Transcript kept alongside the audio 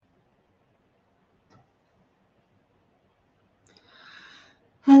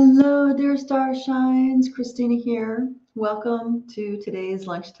Hello, dear star shines. Christina here. Welcome to today's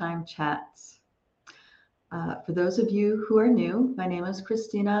lunchtime chats. For those of you who are new, my name is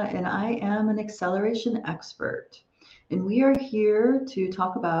Christina and I am an acceleration expert. And we are here to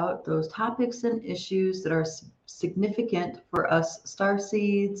talk about those topics and issues that are significant for us star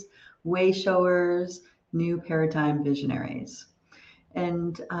seeds, way showers, new paradigm visionaries.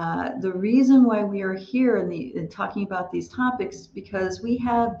 And the reason why we are here in talking about these topics is because we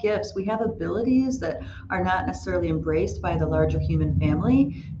have gifts, we have abilities that are not necessarily embraced by the larger human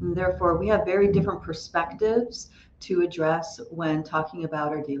family. And therefore, we have very different perspectives to address when talking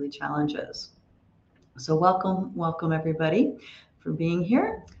about our daily challenges. So, welcome everybody for being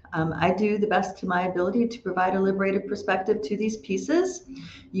here. I do the best to my ability to provide a liberated perspective to these pieces.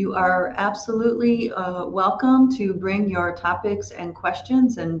 You are absolutely welcome to bring your topics and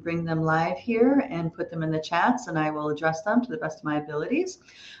questions and bring them live here and put them in the chats, and I will address them to the best of my abilities.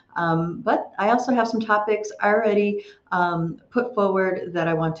 But I also have some topics already put forward that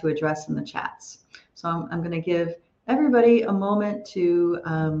I want to address in the chats. So I'm going to give everybody a moment to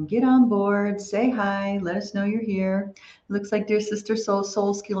get on board, say hi, let us know you're here. It looks like dear sister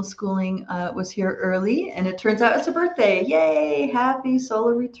Soul Skill Schooling was here early, and it turns out it's a birthday. Yay! Happy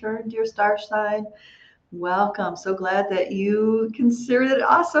solar return, dear star sign. Welcome. So glad that you considered it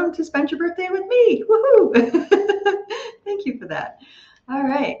awesome to spend your birthday with me. Woohoo! Thank you for that. All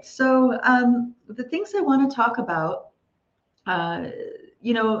right. So the things I want to talk about uh,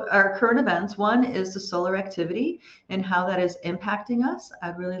 our current events. One is the solar activity and how that is impacting us.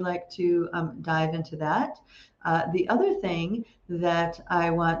 I'd really like to dive into that. The other thing that I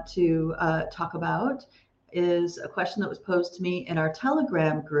want to talk about is a question that was posed to me in our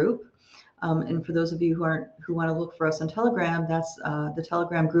Telegram group. And for those of you who want to look for us on Telegram, that's the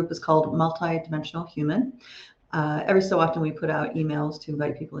Telegram group is called Multi-Dimensional Human. Every so often we put out emails to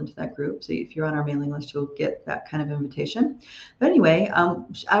invite people into that group. So if you're on our mailing list, you'll get that kind of invitation. But anyway,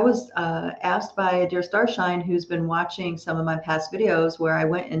 I was asked by a dear Starshine who's been watching some of my past videos where I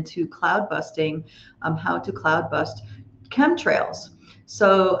went into cloud busting, how to cloud bust chemtrails.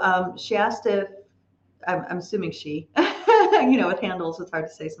 So she asked if, I'm assuming she, with handles, it's hard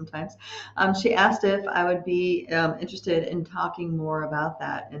to say sometimes. She asked if I would be interested in talking more about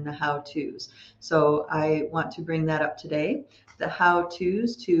that in the how-tos. So I want to bring that up today. The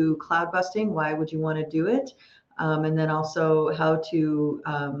how-tos to cloud busting, why would you want to do it? And then also how to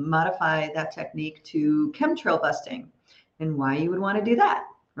modify that technique to chemtrail busting and why you would want to do that,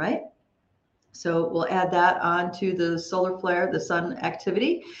 right? So we'll add that on to the solar flare, the sun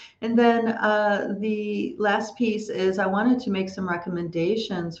activity. And then the last piece is I wanted to make some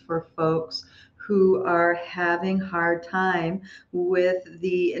recommendations for folks who are having hard time with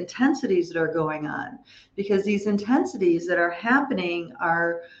the intensities that are going on, because these intensities that are happening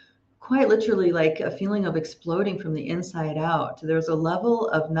are quite literally like a feeling of exploding from the inside out. There's a level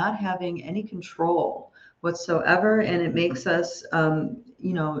of not having any control whatsoever, and it makes us,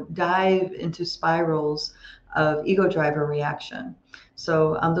 dive into spirals of ego driver reaction.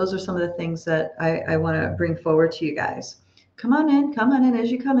 So those are some of the things that I want to bring forward to you guys. Come on in.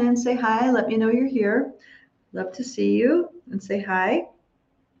 As you come in, say hi. Let me know you're here. Love to see you and say hi.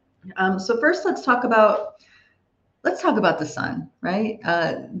 So first, let's talk about the sun, right?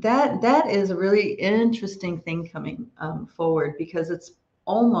 That is a really interesting thing coming forward because it's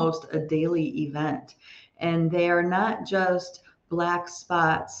almost a daily event, and they are not just black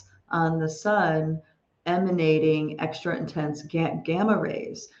spots on the sun emanating extra intense gamma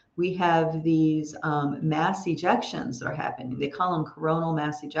rays. We have these mass ejections that are happening. They call them coronal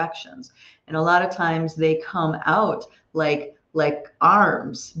mass ejections, and a lot of times they come out like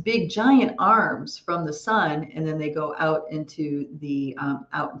arms, big giant arms from the sun, and then they go out into the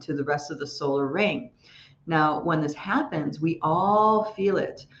rest of the solar ring. Now, when this happens, we all feel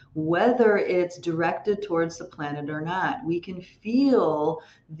it, whether it's directed towards the planet or not. We can feel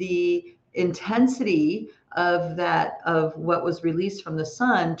the intensity of what was released from the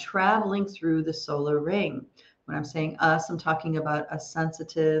sun traveling through the solar ring. When I'm saying us, I'm talking about us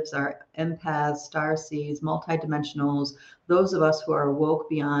sensitives, our empaths, star seeds, multidimensionals, those of us who are awoke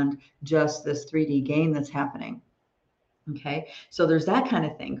beyond just this 3D game that's happening. Okay, so there's that kind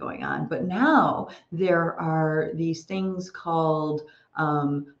of thing going on. But now there are these things called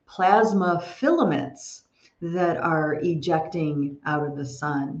plasma filaments that are ejecting out of the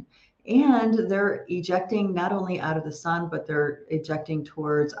sun. And they're ejecting not only out of the sun, but they're ejecting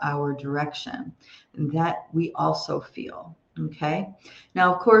towards our direction. And that we also feel. Okay,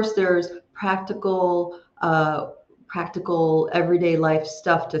 now, of course, there's practical everyday life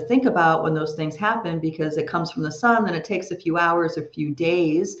stuff to think about when those things happen, because it comes from the sun, then it takes a few hours, a few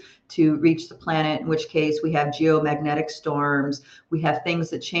days to reach the planet, in which case we have geomagnetic storms. We have things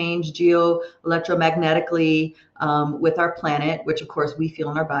that change electromagnetically with our planet, which of course we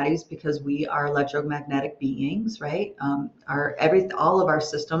feel in our bodies because we are electromagnetic beings, right? All of our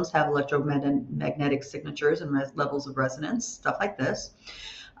systems have electromagnetic signatures and levels of resonance, stuff like this.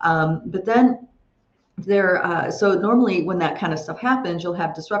 But then so normally when that kind of stuff happens, you'll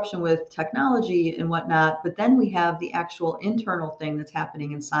have disruption with technology and whatnot, but then we have the actual internal thing that's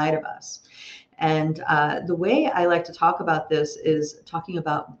happening inside of us. And the way I like to talk about this is talking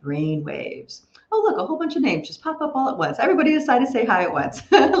about brain waves. Oh, look, a whole bunch of names just pop up all at once. Everybody decided to say hi at once.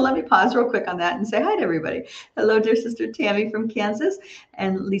 Let me pause real quick on that and say hi to everybody. Hello, dear sister Tammy from Kansas,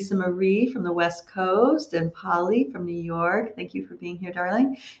 and Lisa Marie from the West Coast, and Polly from New York. Thank you for being here,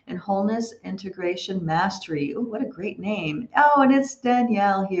 darling. And Wholeness Integration Mastery. Oh, what a great name. Oh, and it's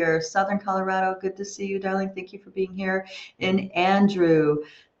Danielle here, Southern Colorado. Good to see you, darling. Thank you for being here. And Andrew,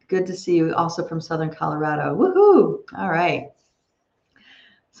 good to see you also from Southern Colorado. Woohoo! All right.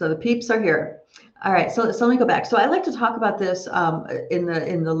 So the peeps are here. All right, so let me go back. So I like to talk about this in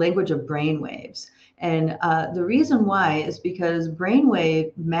the language of brain waves. And the reason why is because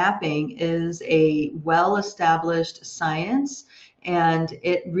brainwave mapping is a well-established science, and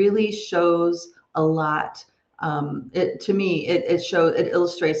it really shows a lot. To me, it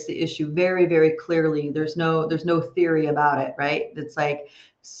illustrates the issue very, very clearly. There's no theory about it, right? It's like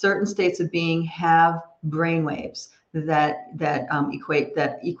certain states of being have brainwaves that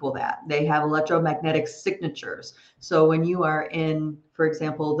equal that. They have electromagnetic signatures. So when you are in, for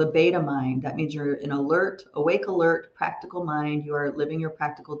example, the beta mind, that means you're in awake alert, practical mind. You are living your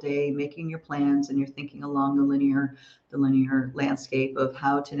practical day, making your plans, and you're thinking along the linear landscape of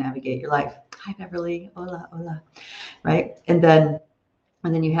how to navigate your life. Hi, Beverly. Hola, hola. Right? And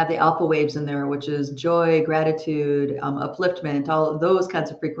then you have the alpha waves in there, which is joy, gratitude, upliftment, all of those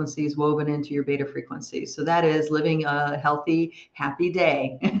kinds of frequencies woven into your beta frequencies. So that is living a healthy, happy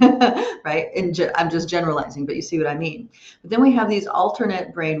day, right? And I'm just generalizing, but you see what I mean. But then we have these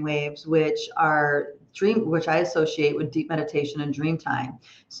alternate brain waves, which I associate with deep meditation and dream time.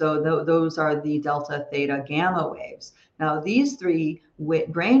 So those are the delta, theta, gamma waves. Now, these three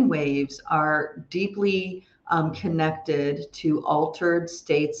brain waves are deeply connected to altered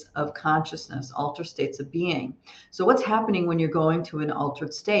states of consciousness, altered states of being. So what's happening when you're going to an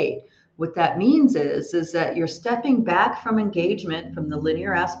altered state? What that means is that you're stepping back from engagement, from the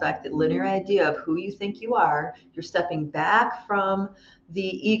linear aspect, the linear idea of who you think you are. You're stepping back from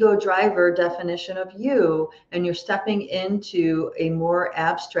the ego driver definition of you, and you're stepping into a more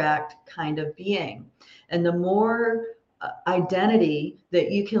abstract kind of being. And the more identity that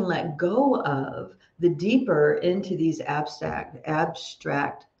you can let go of, the deeper into these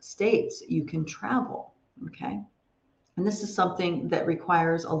abstract states you can travel. Okay. And this is something that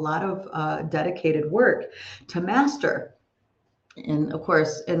requires a lot of dedicated work to master. And of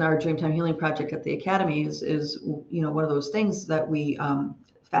course, in our Dreamtime Healing Project at the Academy is one of those things that we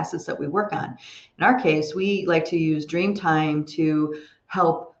facets that we work on. In our case, we like to use Dreamtime to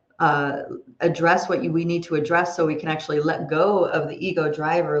help address what we need to address, so we can actually let go of the ego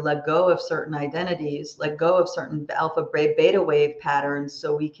driver, let go of certain identities, let go of certain alpha beta wave patterns,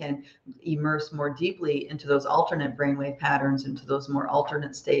 so we can immerse more deeply into those alternate brainwave patterns, into those more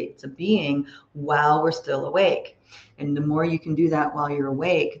alternate states of being while we're still awake. And the more you can do that while you're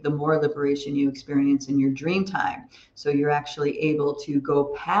awake, the more liberation you experience in your dream time. So you're actually able to go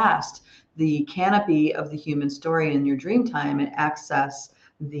past the canopy of the human story in your dream time and access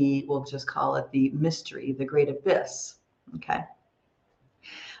we'll just call it the mystery, the great abyss. Okay.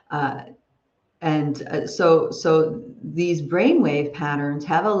 So these brainwave patterns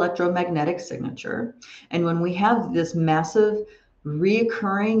have electromagnetic signature. And when we have this massive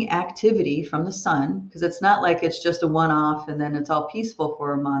reoccurring activity from the sun, because it's not like it's just a one-off and then it's all peaceful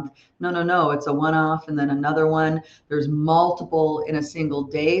for a month. No. It's a one-off and then another one. There's multiple in a single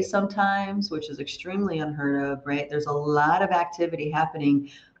day sometimes, which is extremely unheard of, right? There's a lot of activity happening,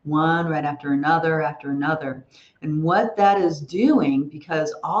 one right after another. And what that is doing,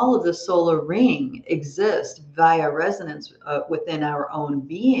 because all of the solar ring exists via resonance within our own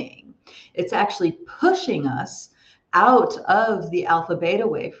being, it's actually pushing us out of the alpha beta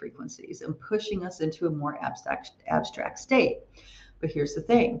wave frequencies and pushing us into a more abstract state. But here's the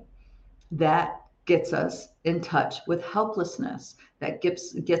thing, that gets us in touch with helplessness. That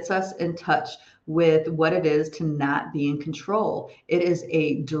gets us in touch with what it is to not be in control. It is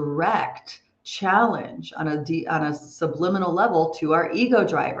a direct challenge on a subliminal level to our ego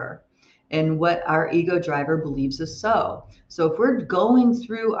driver. and what our ego driver believes is so. So if we're going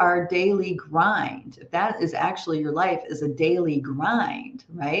through our daily grind, if that is actually your life is a daily grind,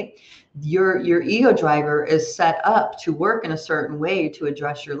 right? Your ego driver is set up to work in a certain way to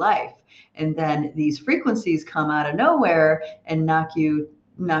address your life. And then these frequencies come out of nowhere and knock you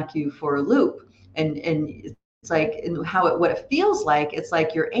for a loop. And it's like, and what it feels like, it's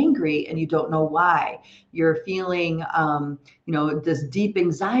like you're angry and you don't know why. You're feeling this deep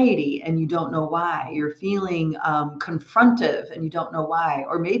anxiety and you don't know why. You're feeling confrontive and you don't know why,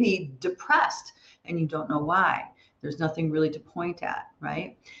 or maybe depressed and you don't know why. There's nothing really to point at,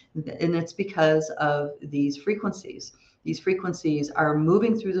 right? And it's because of these frequencies. These frequencies are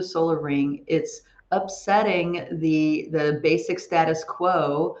moving through the solar ring. It's upsetting the basic status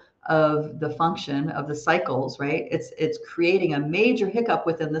quo of the function of the cycles, right? It's creating a major hiccup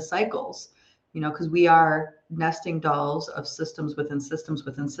within the cycles, because we are nesting dolls of systems within systems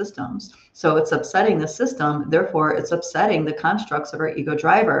within systems. So it's upsetting the system, therefore it's upsetting the constructs of our ego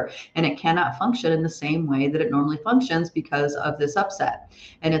driver, and it cannot function in the same way that it normally functions because of this upset.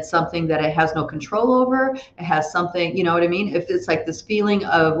 And it's something that it has no control over. It has something, you know what I mean? If it's like this feeling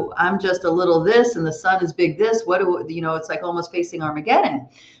of I'm just a little this and the sun is big this, it's like almost facing Armageddon,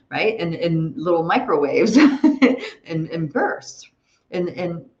 right? And in little microwaves and bursts.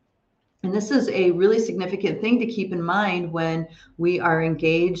 And this is a really significant thing to keep in mind when we are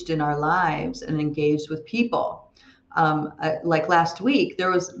engaged in our lives and engaged with people. Like last week,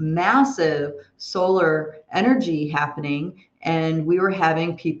 there was massive solar energy happening, and we were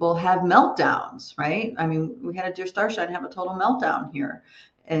having people have meltdowns, right? I mean, we had a dear starshine have a total meltdown here,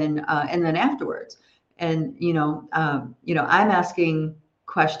 and then afterwards, and I'm asking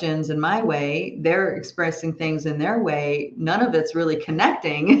questions in my way, they're expressing things in their way, none of it's really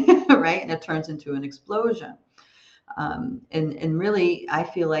connecting, right? And it turns into an explosion. And really, I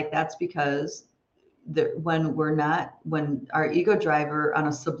feel like that's because when our ego driver on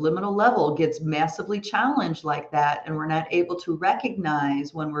a subliminal level gets massively challenged like that, and we're not able to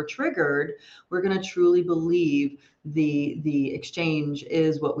recognize when we're triggered, we're going to truly believe the exchange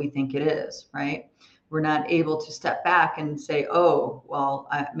is what we think it is, right? We're not able to step back and say, oh, well,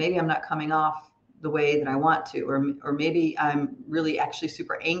 maybe I'm not coming off the way that I want to, or maybe I'm really actually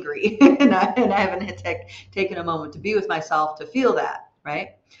super angry and I haven't taken a moment to be with myself to feel that,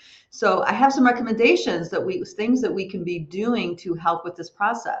 right? So I have some recommendations things that we can be doing to help with this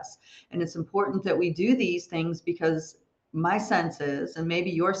process. And it's important that we do these things because my sense is, and maybe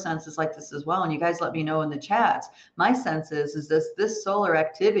your sense is like this as well, and you guys let me know in the chats, my sense is this solar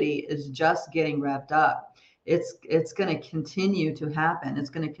activity is just getting revved up. It's going to continue to happen. It's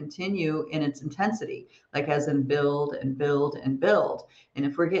going to continue in its intensity, like as in build and build and build. And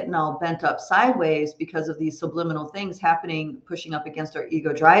if we're getting all bent up sideways because of these subliminal things happening, pushing up against our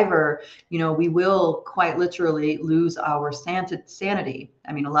ego driver, we will quite literally lose our sanity.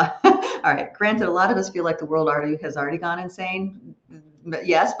 I mean, a lot. All right, granted, a lot of us feel like the world has already gone insane.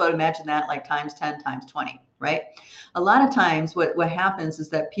 Yes, but imagine that like times 10, times 20, right? A lot of times what happens is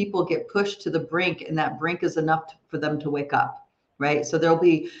that people get pushed to the brink, and that brink is enough for them to wake up, right? So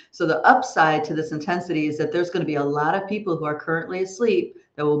the upside to this intensity is that there's going to be a lot of people who are currently asleep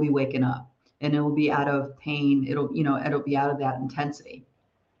that will be waking up, and it will be out of pain. It'll be out of that intensity.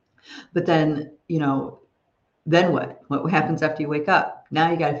 But then, then what? What happens after you wake up? Now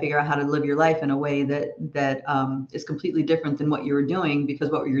you got to figure out how to live your life in a way that is completely different than what you were doing, because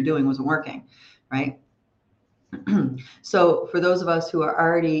what you were doing wasn't working, right? So for those of us who are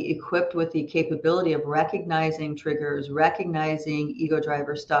already equipped with the capability of recognizing triggers, recognizing ego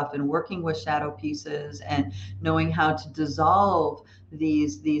driver stuff, and working with shadow pieces, and knowing how to dissolve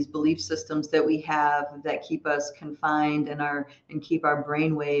these belief systems that we have that keep us confined and keep our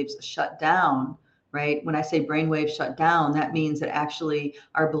brain waves shut down, right? When I say brainwave shut down, that means that actually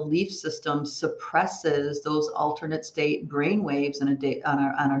our belief system suppresses those alternate state brainwaves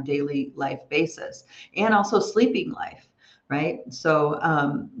on our daily life basis, and also sleeping life, right? So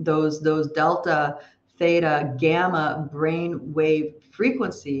those delta, theta, gamma brainwave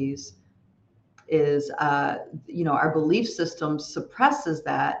frequencies is our belief system suppresses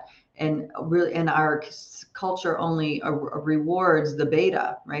that, and our culture only rewards the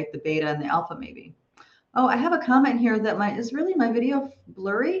beta, right? The beta and the alpha maybe. Oh, I have a comment here that is my video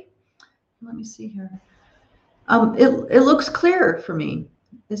blurry? Let me see here. It looks clear for me.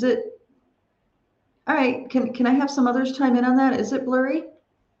 Is it? All right. Can I have some others chime in on that? Is it blurry?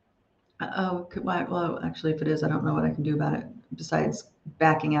 Oh, well, actually, if it is, I don't know what I can do about it besides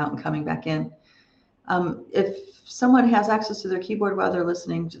backing out and coming back in. If someone has access to their keyboard while they're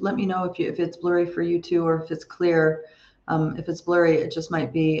listening, let me know if it's blurry for you too, or if it's clear. If it's blurry, it just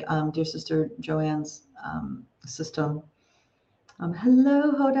might be dear sister Joanne's system.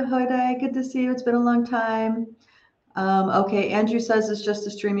 Hello, Hoda Hoda. Good to see you. It's been a long time. Okay, Andrew says it's just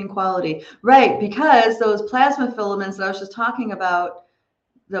the streaming quality. Right, because those plasma filaments that I was just talking about,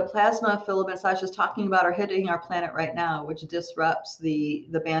 the plasma filaments I was just talking about are hitting our planet right now, which disrupts the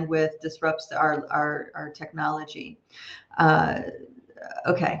bandwidth, disrupts our technology.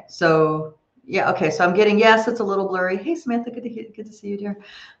 Okay, so yeah, okay, so I'm getting, yes, it's a little blurry. Hey, Samantha, good to see you, dear.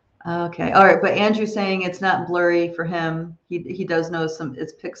 Okay, all right, but Andrew's saying it's not blurry for him. He does know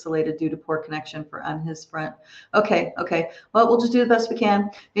it's pixelated due to poor connection on his front. Okay, well, we'll just do the best we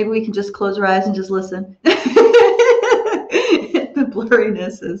can. Maybe we can just close our eyes and just listen. The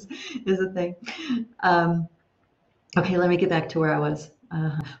blurriness is a thing. Okay, let me get back to where I was.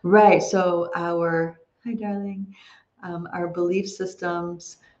 Right, so hi darling, our belief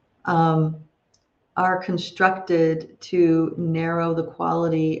systems are constructed to narrow the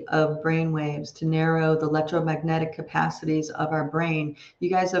quality of brain waves, to narrow the electromagnetic capacities of our brain. You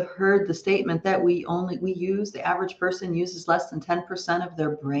guys have heard the statement that the average person uses less than 10% of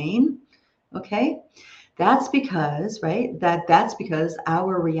their brain. Okay. That's because, right, that's because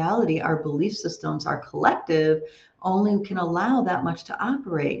our reality, our belief systems, our collective only can allow that much to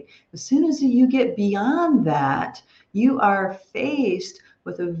operate. As soon as you get beyond that, you are faced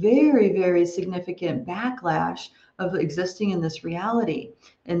with a very, very significant backlash of existing in this reality.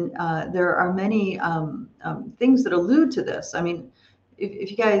 And there are many things that allude to this. I mean,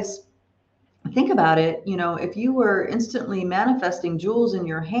 if you guys think about it, if you were instantly manifesting jewels in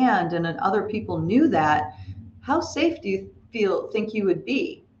your hand and other people knew that, how safe do you think you would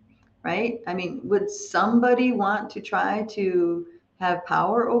be, right? I mean, would somebody want to try to have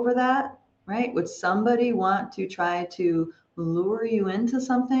power over that, right? Would somebody want to try to lure you into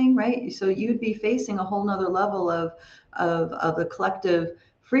something, right? So you'd be facing a whole nother level of a collective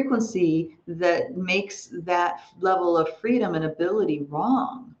frequency that makes that level of freedom and ability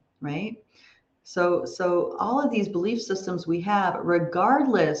wrong, right? So all of these belief systems we have,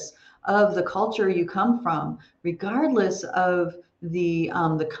 regardless of the culture you come from, regardless of the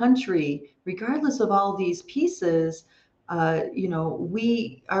country, regardless of all these pieces, our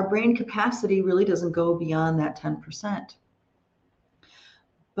brain capacity really doesn't go beyond that 10%.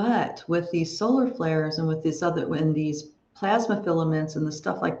 But with these solar flares and with these plasma filaments and the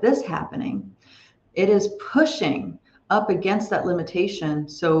stuff like this happening, it is pushing up against that limitation.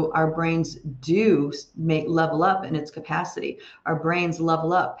 So our brains do level up in its capacity. Our brains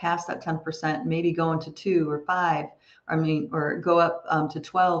level up past that 10%, maybe go into 2 or 5, or go up to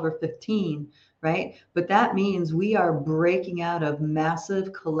 12 or 15, right? But that means we are breaking out of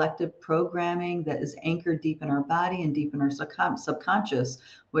massive collective programming that is anchored deep in our body and deep in our subconscious.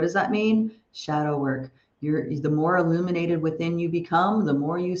 What does that mean? Shadow work. The more illuminated within you become, the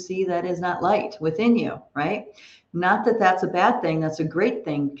more you see that is not light within you, right? Not that that's a bad thing. That's a great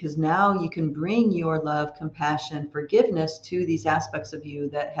thing, because now you can bring your love, compassion, forgiveness to these aspects of you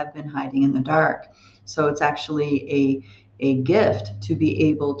that have been hiding in the dark. So it's actually a gift to be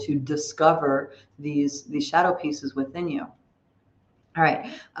able to discover these shadow pieces within you. All right.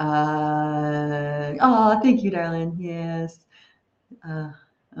 Oh, thank you, darling. Yes.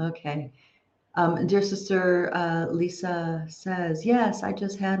 Okay. Dear sister Lisa says, yes, I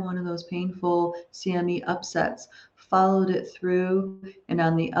just had one of those painful CME upsets, followed it through, and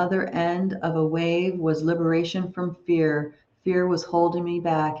on the other end of a wave was liberation from fear. Fear was holding me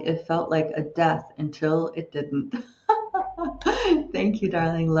back. It felt like a death until it didn't. Thank you,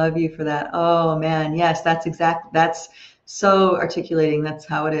 darling. Love you for that. Oh man, yes, that's so articulating. That's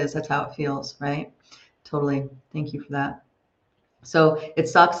how it is. That's how it feels, right? Totally. Thank you for that. So it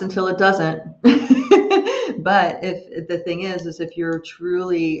sucks until it doesn't. But if the thing is if you're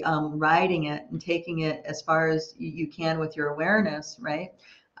truly riding it and taking it as far as you can with your awareness, right?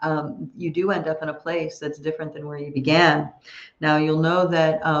 You do end up in a place that's different than where you began. Now you'll know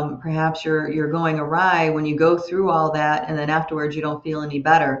that perhaps you're going awry when you go through all that, and then afterwards you don't feel any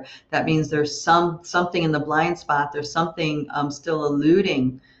better. That means there's something in the blind spot. There's something still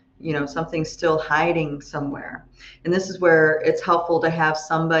eluding. Something's still hiding somewhere. And this is where it's helpful to have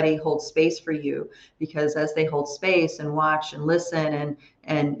somebody hold space for you, because as they hold space and watch and listen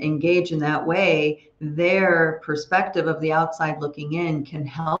and engage in that way, their perspective of the outside looking in can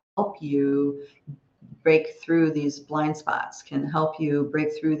help you break through these blind spots, can help you break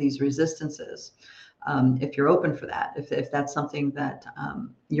through these resistances. If you're open for that, if that's something that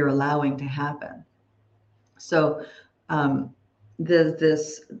you're allowing to happen. So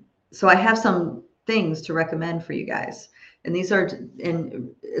so I have some things to recommend for you guys. And these are, and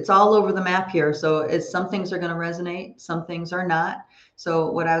it's all over the map here. So it's, some things are going to resonate, some things are not.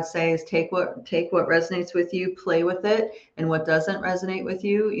 So what I would say is take what resonates with you, play with it, and what doesn't resonate with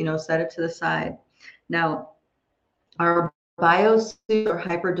you, set it to the side. Now, our biosuit are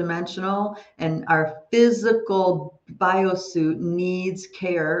hyperdimensional, and our physical biosuit needs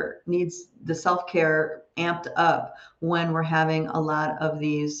care, needs the self-care amped up when we're having a lot of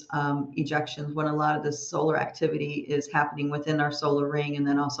these ejections, when a lot of this solar activity is happening within our solar ring and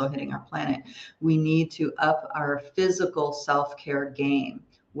then also hitting our planet. We need to up our physical self-care game,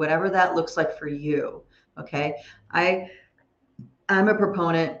 whatever that looks like for you. Okay. I'm a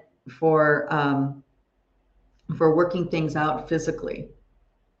proponent for working things out physically,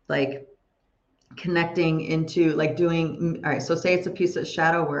 like connecting into, like doing, all right, so say it's a piece of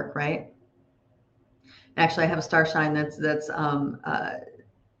shadow work, right? Actually, I have a star shine that's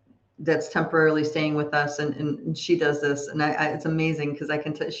temporarily staying with us, and she does this, and it's amazing because I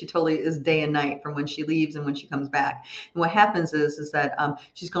can she totally is day and night from when she leaves and when she comes back. And what happens is that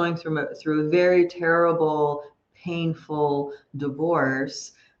she's going through a very terrible, painful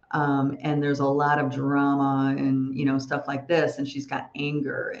divorce. And there's a lot of drama and stuff like this, and she's got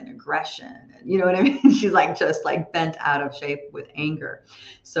anger and aggression, and you know what I mean. She's like just like bent out of shape with anger,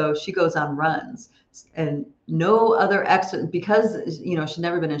 so she goes on runs, and no other because she's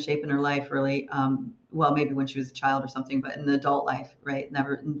never been in shape in her life really. Well, maybe when she was a child or something, but in the adult life, right,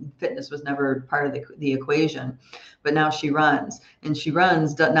 never, fitness was never part of the equation. But now she runs, and she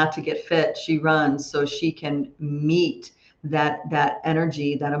runs not to get fit, she runs so she can meet that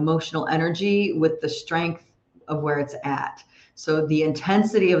energy, that emotional energy, with the strength of where it's at. So the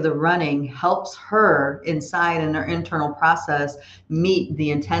intensity of the running helps her inside in her internal process meet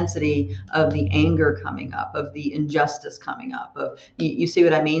the intensity of the anger coming up, of the injustice coming up, of, you see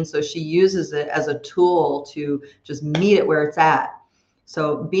what I mean? So she uses it as a tool to just meet it where it's at.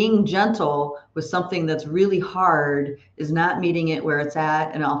 So being gentle with something that's really hard is not meeting it where it's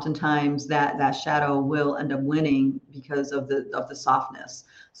at, and oftentimes that shadow will end up winning because of the softness.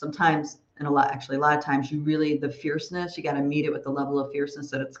 Sometimes, and a lot of times, the fierceness, you got to meet it with the level of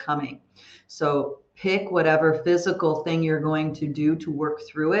fierceness that it's coming. So pick whatever physical thing you're going to do to work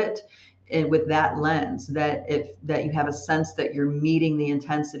through it, and with that lens, that you have a sense that you're meeting the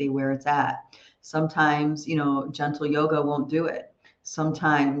intensity where it's at. Sometimes, gentle yoga won't do it.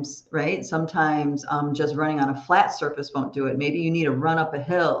 Sometimes, right? Sometimes just running on a flat surface won't do it. Maybe you need to run up a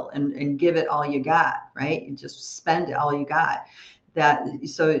hill and give it all you got, right? You just spend it all you got.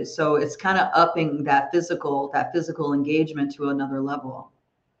 So it's kind of upping that physical engagement to another level.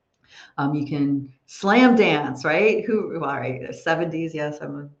 You can slam dance, right? All right, 70s. Yes,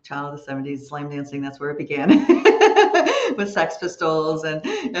 I'm a child of the 70s. Slam dancing, that's where it began with Sex Pistols. And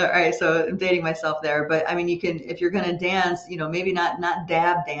all right, so I'm dating myself there. But I mean, you can, if you're going to dance, maybe not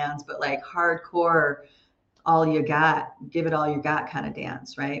dab dance, but like hardcore, all you got, give it all you got kind of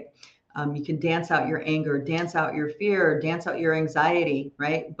dance, right? You can dance out your anger, dance out your fear, dance out your anxiety,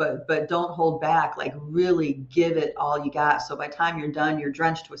 right? But don't hold back. Like really give it all you got. So by the time you're done, you're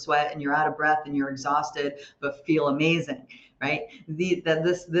drenched with sweat and you're out of breath and you're exhausted, but feel amazing, right?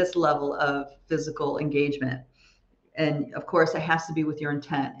 This level of physical engagement. And of course, it has to be with your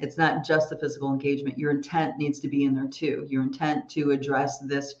intent. It's not just the physical engagement. Your intent needs to be in there too. Your intent to address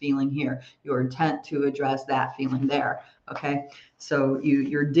this feeling here. Your intent to address that feeling there. Okay. So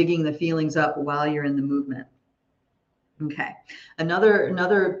you're digging the feelings up while you're in the movement. Okay.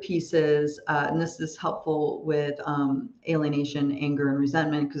 Another piece is, and this is helpful with alienation, anger, and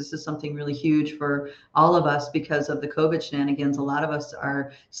resentment, because this is something really huge for all of us because of the COVID shenanigans. A lot of us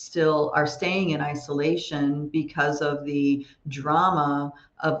are staying in isolation because of the drama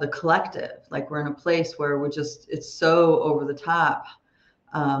of the collective. Like we're in a place where it's so over the top,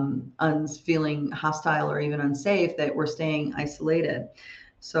 feeling hostile or even unsafe, that we're staying isolated.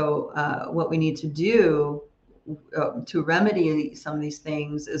 So what we need to do to remedy some of these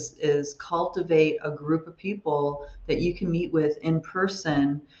things is cultivate a group of people that you can meet with in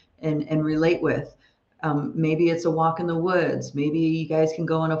person and relate with. Maybe it's a walk in the woods. Maybe you guys can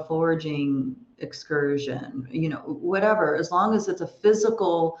go on a foraging excursion, whatever, as long as it's a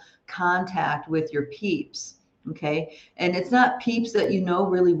physical contact with your peeps. Okay. And it's not peeps that you know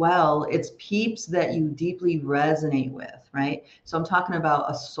really well, it's peeps that you deeply resonate with, right? So I'm talking about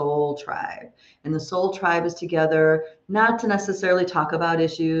a soul tribe. And the soul tribe is together, not to necessarily talk about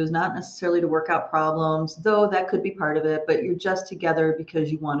issues, not necessarily to work out problems, though that could be part of it, but you're just together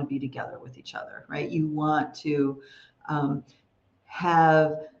because you want to be together with each other, right? You want to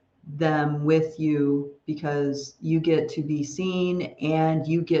have them with you because you get to be seen and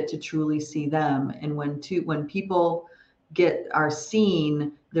you get to truly see them. And when people are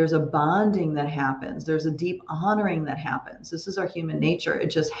seen, there's a bonding that happens. There's a deep honoring that happens. This is our human nature. It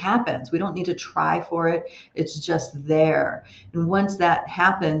just happens. We don't need to try for it. It's just there. And once that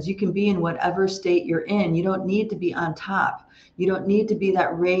happens, you can be in whatever state you're in. You don't need to be on top. You don't need to be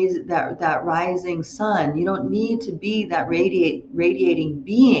that rising sun. You don't need to be that radiating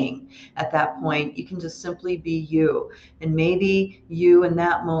being at that point. You can just simply be you. And maybe you in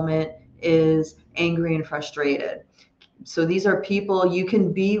that moment is angry and frustrated. So these are people you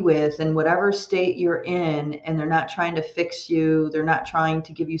can be with in whatever state you're in, and they're not trying to fix you. They're not trying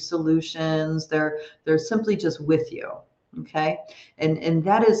to give you solutions. They're simply just with you. Okay. And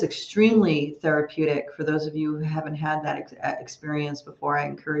that is extremely therapeutic. For those of you who haven't had that experience before, I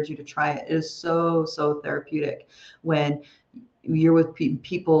encourage you to try it. It is so, so therapeutic when you're with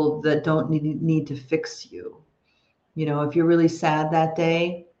people that don't need to fix you. You know, if you're really sad that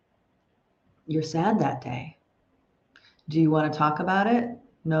day, you're sad that day. Do you want to talk about it?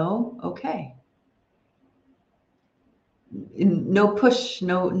 No? Okay. No push,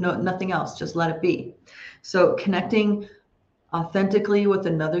 no, nothing else. Just let it be. So connecting authentically with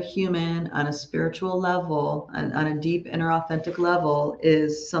another human on a spiritual level, and on a deep inner authentic level,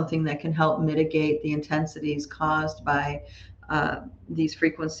 is something that can help mitigate the intensities caused by these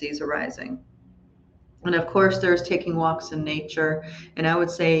frequencies arising. And of course, there's taking walks in nature. And I would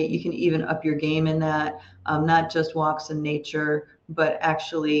say you can even up your game in that, not just walks in nature, but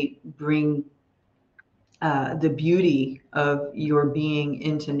actually bring the beauty of your being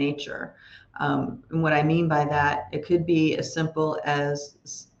into nature. And what I mean by that, it could be as simple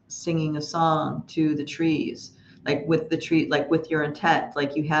as singing a song to the trees, like with the tree, like with your intent.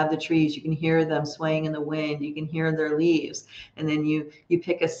 Like you have the trees, you can hear them swaying in the wind, you can hear their leaves, and then you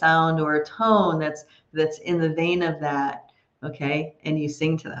pick a sound or a tone that's in the vein of that, okay, and you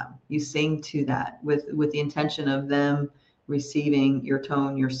sing to them. You sing to that with the intention of them receiving your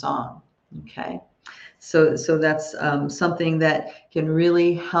tone, your song, okay. So that's something that can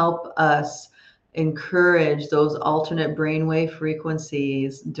really help us encourage those alternate brainwave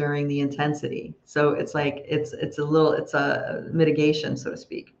frequencies during the intensity. So it's like it's a mitigation, so to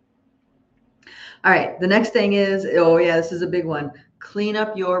speak. All right, the next thing is, oh yeah, this is a big one. Clean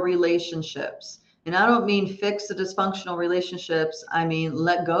up your relationships. And I don't mean fix the dysfunctional relationships. I mean,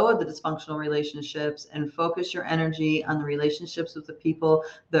 let go of the dysfunctional relationships and focus your energy on the relationships with the people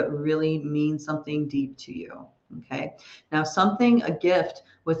that really mean something deep to you. Okay. Now, a gift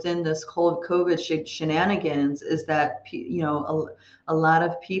within this whole COVID shenanigans is that, you know, a lot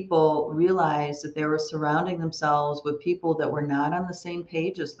of people realized that they were surrounding themselves with people that were not on the same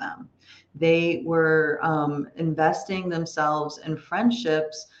page as them. They were investing themselves in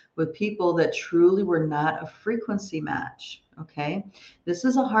friendships with people that truly were not a frequency match. Okay. This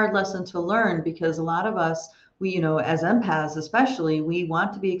is a hard lesson to learn because a lot of us, we, you know, as empaths, especially, we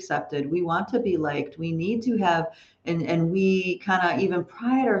want to be accepted. We want to be liked. We need to have, and we kind of even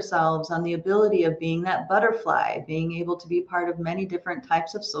pride ourselves on the ability of being that butterfly, being able to be part of many different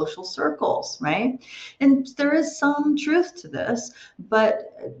types of social circles, right? And there is some truth to this,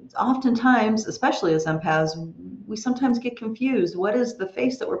 but oftentimes, especially as empaths, we sometimes get confused. What is the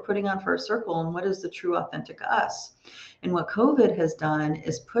face that we're putting on for a circle, and what is the true authentic us? And what COVID has done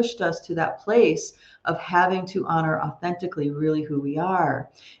is pushed us to that place of having to honor authentically really who we are.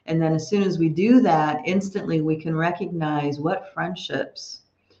 And then as soon as we do that, instantly we can recognize what friendships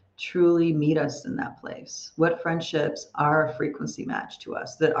truly meet us in that place. What friendships are a frequency match to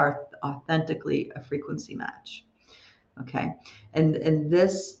us, that are authentically a frequency match. Okay. And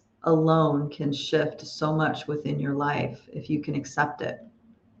this alone can shift so much within your life if you can accept it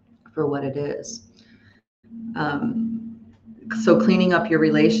for what it is. So cleaning up your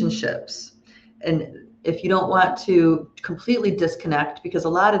relationships. And if you don't want to completely disconnect, because a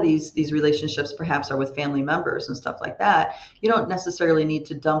lot of these relationships perhaps are with family members and stuff like that, you don't necessarily need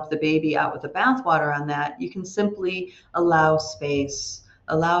to dump the baby out with the bathwater on that. You can simply allow space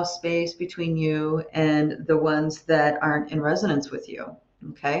between you and the ones that aren't in resonance with you.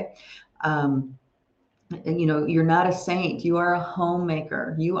 Okay. And, you know, you're not a saint. You are a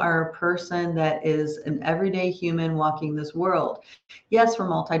homemaker. You are a person that is an everyday human walking this world. Yes, we're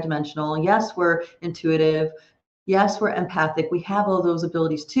multidimensional. Yes, we're intuitive. Yes, we're empathic. We have all those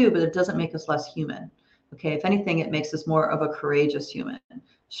abilities too, but it doesn't make us less human. Okay. If anything, it makes us more of a courageous human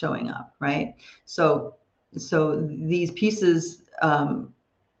showing up. Right. So these pieces,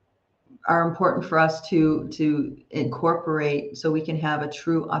 are important for us to incorporate so we can have a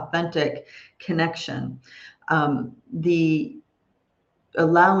true authentic connection. The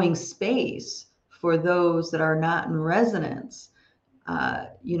allowing space for those that are not in resonance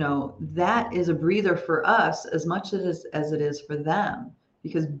that is a breather for us as much as it is for them,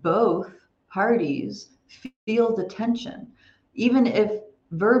 because both parties feel the tension. Even if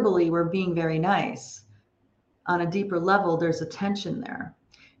verbally we're being very nice, on a deeper level, there's a tension there.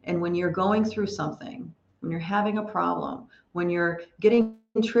 And when you're going through something, when you're having a problem, when you're getting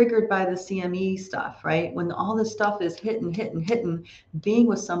triggered by the CME stuff, right? When all this stuff is hitting, being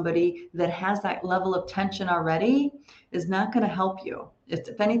with somebody that has that level of tension already is not going to help you.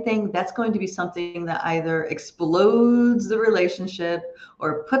 If anything, that's going to be something that either explodes the relationship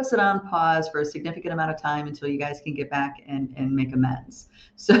or puts it on pause for a significant amount of time until you guys can get back and make amends.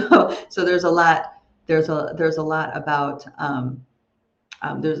 So there's a lot about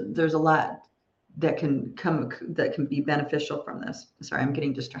there's a lot that can be beneficial from this. Sorry, I'm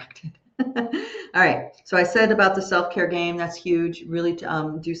getting distracted. All right, so I said about the self-care game, that's huge. Really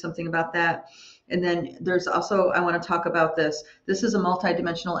do something about that. And then there's also, I want to talk about this. This is a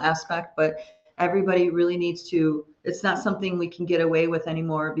multidimensional aspect, but everybody really needs to, it's not something we can get away with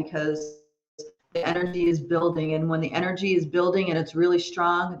anymore, because the energy is building. And when the energy is building and it's really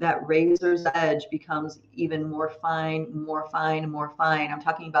strong, that razor's edge becomes even more fine. I'm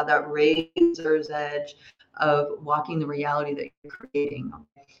talking about that razor's edge of walking the reality that you're creating.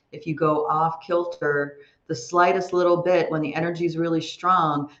 If you go off kilter, the slightest little bit, when the energy is really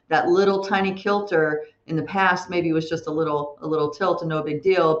strong, that little tiny kilter in the past maybe was just a little tilt and no big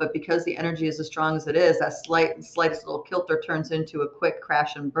deal, but because the energy is as strong as it is, that slightest little kilter turns into a quick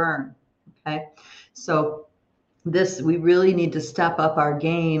crash and burn. Okay, so we really need to step up our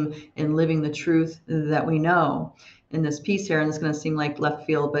game in living the truth that we know. In this piece here, and it's going to seem like left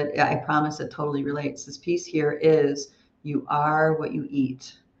field, but I promise it totally relates. This piece here is, you are what you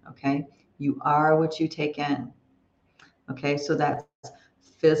eat. Okay, you are what you take in. Okay, so that's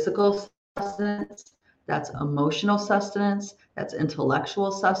physical sustenance, that's emotional sustenance, that's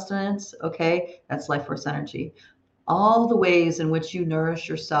intellectual sustenance. Okay, that's life force energy. All the ways in which you nourish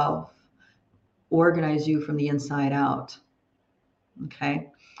yourself organize you from the inside out. Okay.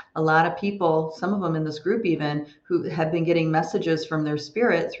 A lot of people, some of them in this group even, who have been getting messages from their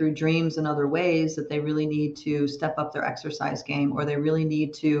spirit through dreams and other ways that they really need to step up their exercise game, or they really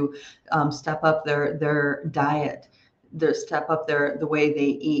need to step up their diet, step up the way they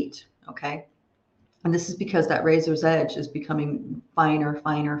eat. Okay. And this is because that razor's edge is becoming finer.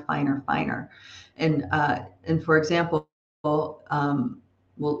 And for example,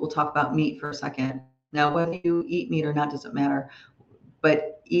 we'll talk about meat for a second. Now, whether you eat meat or not doesn't matter,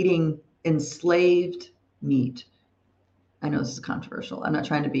 but eating enslaved meat, I know this is controversial. I'm not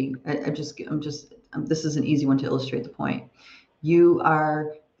trying to be, this is an easy one to illustrate the point. You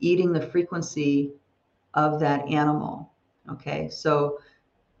are eating the frequency of that animal. Okay. So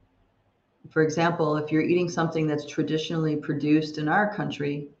for example, if you're eating something that's traditionally produced in our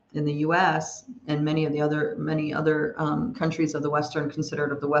country, in the U.S. and many other countries of the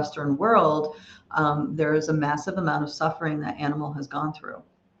Western world, there is a massive amount of suffering that animal has gone through.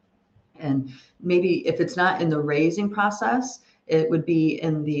 And maybe if it's not in the raising process, it would be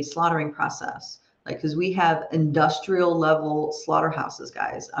in the slaughtering process. Like, because we have industrial level slaughterhouses,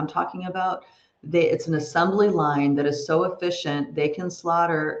 guys. I'm talking about it's an assembly line that is so efficient, they can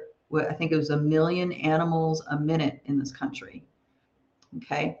slaughter, I think it was 1 million animals a minute in this country.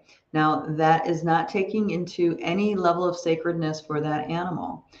 Okay. Now that is not taking into any level of sacredness for that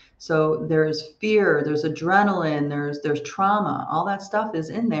animal. So there's fear, there's adrenaline, there's trauma, all that stuff is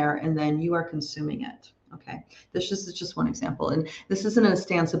in there, and then you are consuming it. Okay. This is just one example. And this isn't a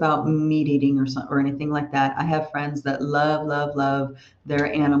stance about meat eating or anything like that. I have friends that love their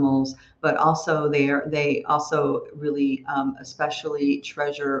animals, but also they also really especially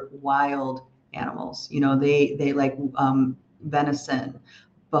treasure wild animals. You know, they like venison,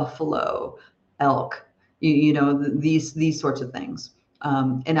 buffalo, elk, these sorts of things.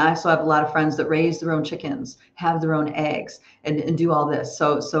 And I also have a lot of friends that raise their own chickens, have their own eggs, and do all this.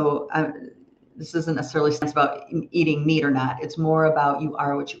 So this isn't necessarily about eating meat or not. It's more about you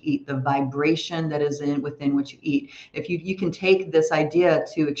are what you eat, the vibration that is within what you eat. If you can take this idea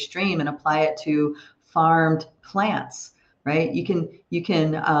to extreme and apply it to farmed plants, right? You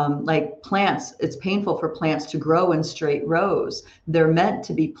can like plants, it's painful for plants to grow in straight rows. They're meant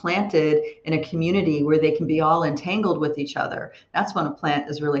to be planted in a community where they can be all entangled with each other. That's when a plant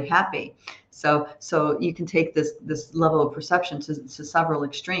is really happy. So you can take this level of perception to several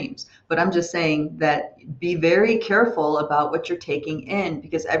extremes. But I'm just saying that be very careful about what you're taking in,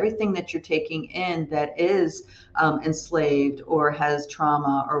 because everything that you're taking in that is enslaved or has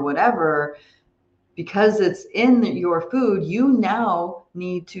trauma or whatever, because it's in your food, you now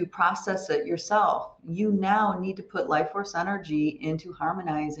need to process it yourself. You now need to put life force energy into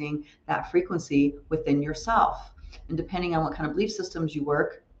harmonizing that frequency within yourself. And depending on what kind of belief systems you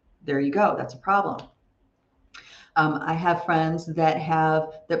work, there you go. That's a problem. I have friends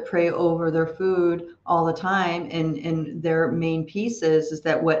that pray over their food all the time, and their main piece is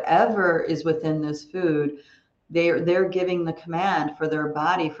that whatever is within this food, they're giving the command for their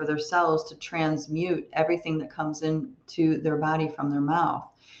body, for their cells to transmute everything that comes into their body from their mouth.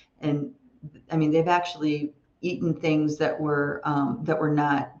 And I mean, they've actually eaten things that were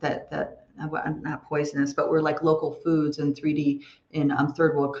not poisonous, but were like local foods in 3D in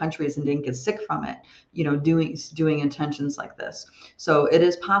third world countries, and didn't get sick from it, doing intentions like this. So it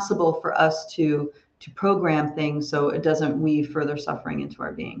is possible for us to program things so it doesn't weave further suffering into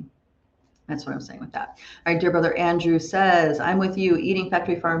our being. That's what I'm saying with that. All right, dear brother Andrew says, I'm with you. Eating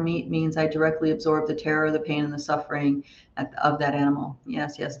factory farm meat means I directly absorb the terror, the pain, and the suffering of that animal.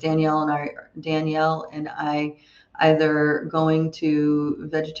 Yes, yes. Danielle and I either going to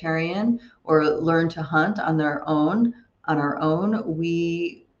vegetarian or learn to hunt on our own.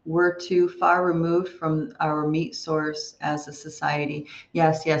 We were too far removed from our meat source as a society.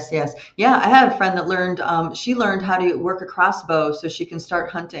 Yes, yes, yes. Yeah, I had a friend that learned, she learned how to work a crossbow so she can start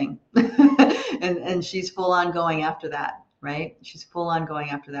hunting. and she's full on going after that, right? She's full on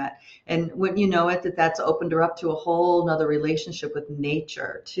going after that. And when you know it, that's opened her up to a whole nother relationship with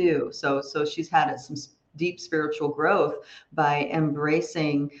nature too. So she's had some deep spiritual growth by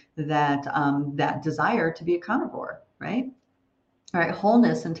embracing that desire to be a carnivore, right? All right,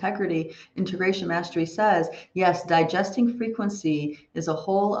 wholeness, integrity, integration mastery says, yes, digesting frequency is a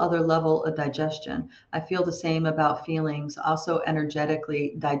whole other level of digestion. I feel the same about feelings, also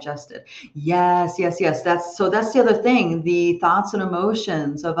energetically digested. Yes, yes, yes. That's the other thing, the thoughts and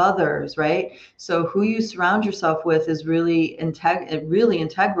emotions of others, right? So who you surround yourself with is really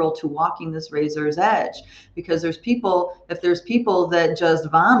integral to walking this razor's edge, because if there's people that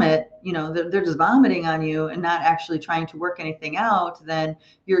just vomit, they're just vomiting on you and not actually trying to work anything out, then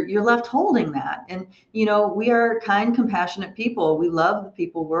you're left holding that. And we are kind, compassionate people. We love the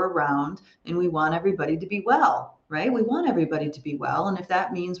people we're around, and we want everybody to be well, right? We want everybody to be well, and if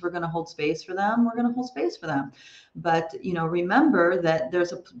that means we're going to hold space for them, we're going to hold space for them. But remember that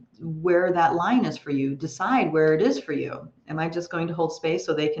there's where that line is for you. Decide where it is for you. Am I just going to hold space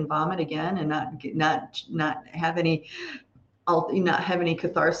so they can vomit again and not have any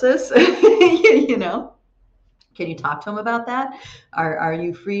catharsis? Can you talk to them about that? Are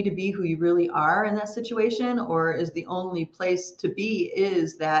you free to be who you really are in that situation, or is the only place to be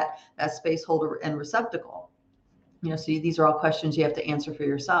is that space holder and receptacle? So these are all questions you have to answer for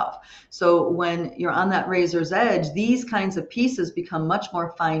yourself. So when you're on that razor's edge, these kinds of pieces become much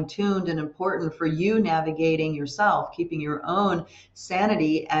more fine-tuned and important for you navigating yourself, keeping your own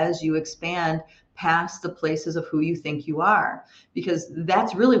sanity as you expand past the places of who you think you are, because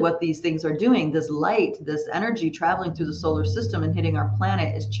that's really what these things are doing. This light, this energy traveling through the solar system and hitting our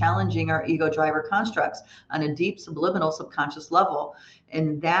planet is challenging our ego driver constructs on a deep subliminal subconscious level.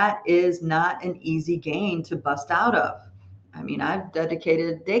 And that is not an easy game to bust out of. I mean, I've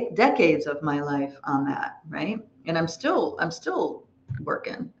dedicated decades of my life on that, right? And I'm still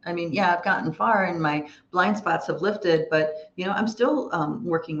working. I mean, yeah, I've gotten far and my blind spots have lifted, but I'm still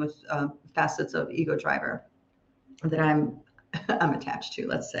working with facets of ego driver that I'm attached to,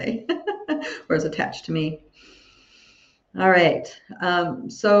 let's say, or is attached to me. All right.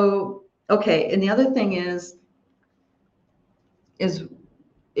 So, okay. And the other thing is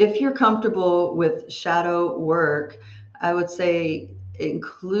if you're comfortable with shadow work, I would say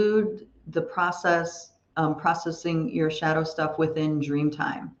include the processing your shadow stuff within dream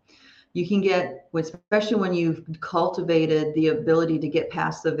time. You can get, especially when you've cultivated the ability to get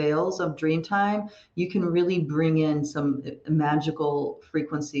past the veils of dream time, you can really bring in some magical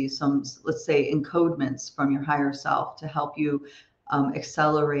frequencies, some, let's say, encodements from your higher self to help you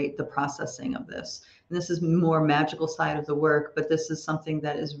accelerate the processing of this. And this is more magical side of the work, but this is something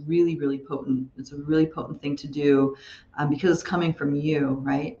that is really, really potent. It's a really potent thing to do because it's coming from you,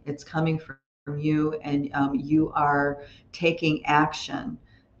 right? It's coming from you, and you are taking action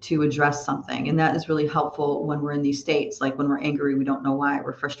to address something. And that is really helpful when we're in these states. Like when we're angry, we don't know why.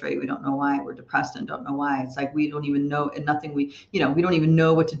 We're frustrated, we don't know why. We're depressed and don't know why. It's like we don't even know, and we don't even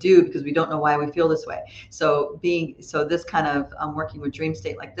know what to do because we don't know why we feel this way. So this kind of working with dream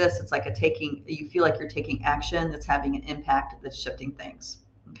state like this, it's like you feel like you're taking action that's having an impact, that's shifting things.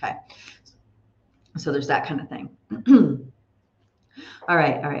 Okay. So there's that kind of thing. All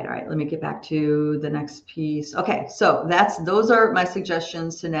right, all right, all right. Let me get back to the next piece. Okay, so those are my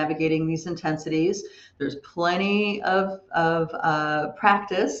suggestions to navigating these intensities. There's plenty of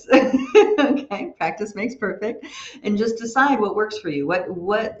practice. Okay, practice makes perfect, and just decide what works for you.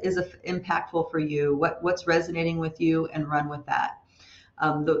 What is impactful for you? What's resonating with you, and run with that.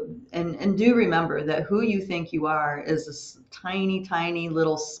 And do remember that who you think you are is a tiny, tiny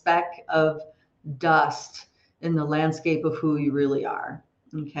little speck of dust in the landscape of who you really are.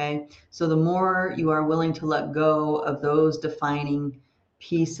 Okay. So the more you are willing to let go of those defining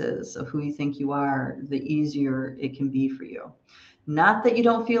pieces of who you think you are, the easier it can be for you. Not that you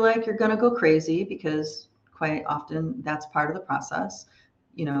don't feel like you're going to go crazy, because quite often that's part of the process.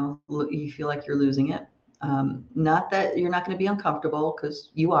 You know, you feel like you're losing it. Not that you're not going to be uncomfortable,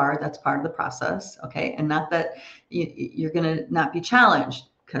 because you are, that's part of the process. Okay. And not that you're going to not be challenged,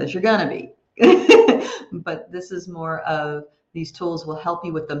 because you're going to be. But this is more of, these tools will help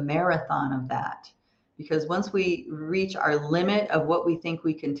you with the marathon of that. Because once we reach our limit of what we think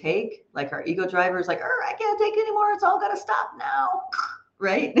we can take, like our ego driver is like, I can't take anymore. It's all got to stop now.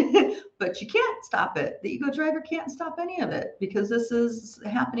 Right? But you can't stop it. The ego driver can't stop any of it, because this is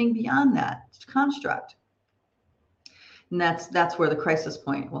happening beyond that construct. And that's where the crisis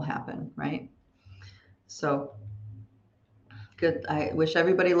point will happen, right? So good. I wish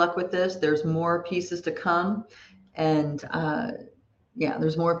everybody luck with this. There's more pieces to come, and yeah,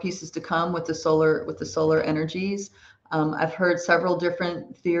 there's more pieces to come with the solar energies. I've heard several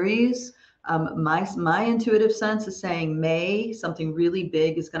different theories. My intuitive sense is saying May, something really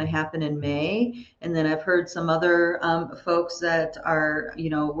big is going to happen in May. And then I've heard some other folks that are,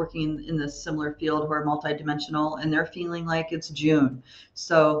 working in this similar field who are multidimensional, and they're feeling like it's June.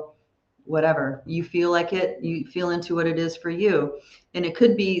 So whatever you feel like it, you feel into what it is for you. And it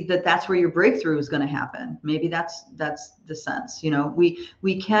could be that that's where your breakthrough is going to happen. Maybe that's the sense.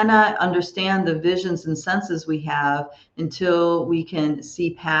 We cannot understand the visions and senses we have until we can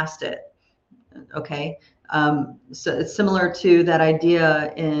see past it. Okay. So it's similar to that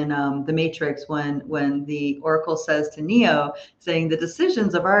idea in the Matrix, when the Oracle says to Neo, saying the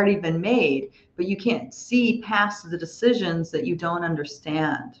decisions have already been made, but you can't see past the decisions that you don't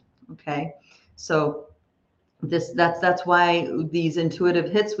understand. Okay. So that's why these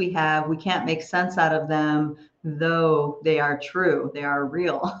intuitive hits we have, we can't make sense out of them, though they are true, they are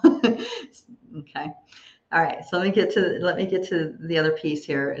real. Okay. All right, so let me get to the other piece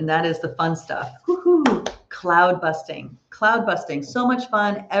here, and that is the fun stuff. Woohoo! Cloud busting. Cloud busting, so much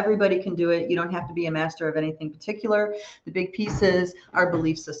fun. Everybody can do it. You don't have to be a master of anything particular. The big pieces are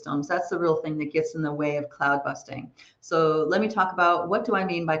belief systems. That's the real thing that gets in the way of cloud busting. So let me talk about, what do I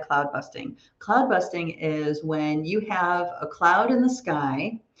mean by cloud busting? Cloud busting is when you have a cloud in the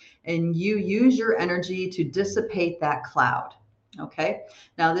sky and you use your energy to dissipate that cloud. Okay.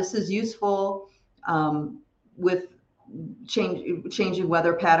 Now this is useful with changing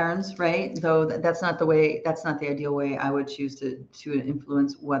weather patterns, right? Though that's not the ideal way I would choose to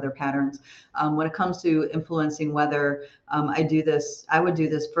influence weather patterns. When it comes to influencing weather, I would do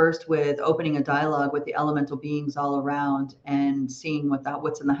this first with opening a dialogue with the elemental beings all around, and seeing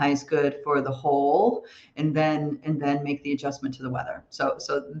what's in the highest good for the whole, and then make the adjustment to the weather. So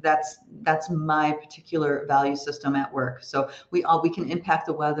that's my particular value system at work. So we can impact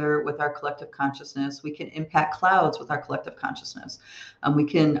the weather with our collective consciousness. We can impact clouds with our collective consciousness. We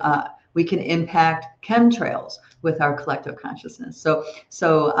can impact chemtrails with our collective consciousness. So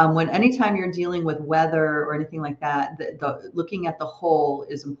when anytime you're dealing with weather or anything like that, looking at the whole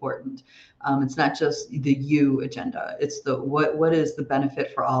is important. It's not just the you agenda. It's the what is the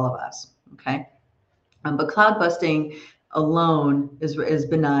benefit for all of us. Okay. But cloud busting alone is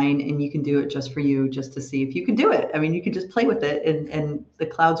benign, and you can do it just for you, just to see if you can do it. I mean, you can just play with it, and the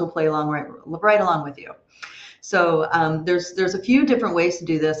clouds will play along right along with you. So there's a few different ways to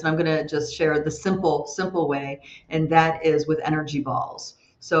do this, and I'm going to just share the simple way, and that is with energy balls.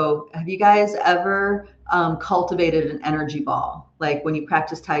 So have you guys ever cultivated an energy ball? Like when you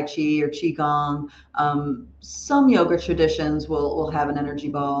practice Tai Chi or Qigong, some yoga traditions will have an energy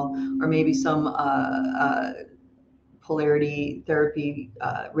ball, or maybe some polarity therapy,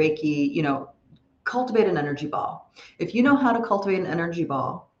 Reiki, cultivate an energy ball. If you know how to cultivate an energy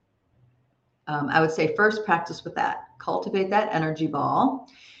ball, I would say first practice with that. Cultivate that energy ball.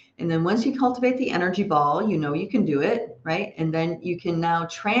 And then once you cultivate the energy ball, you can do it, right? And then you can now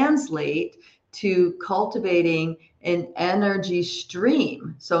translate to cultivating an energy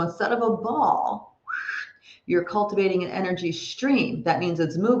stream. So instead of a ball, you're cultivating an energy stream. That means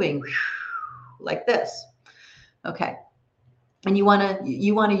it's moving like this. Okay. And you want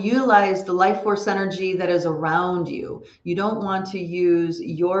to utilize the life force energy that is around you. You don't want to use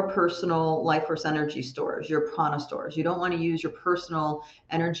your personal life force energy stores, your prana stores. You don't want to use your personal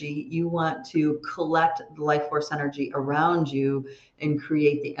energy. You want to collect the life force energy around you and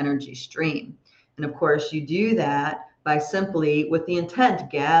create the energy stream. And of course, you do that by simply, with the intent,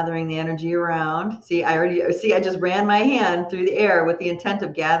 gathering the energy around. I just ran my hand through the air with the intent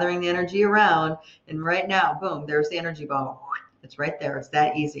of gathering the energy around. And right now, boom, there's the energy ball. It's right there. It's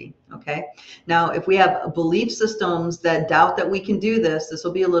that easy. Okay. Now, if we have belief systems that doubt that we can do this, this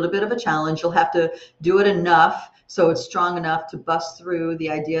will be a little bit of a challenge. You'll have to do it enough so it's strong enough to bust through the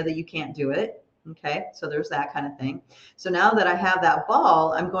idea that you can't do it. Okay. So there's that kind of thing. So now that I have that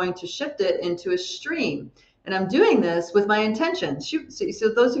ball, I'm going to shift it into a stream. And I'm doing this with my intention. So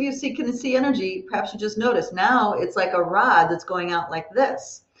those of you who can see energy, perhaps you just notice now it's like a rod that's going out like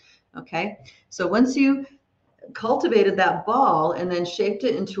this. Okay. So once you cultivated that ball and then shaped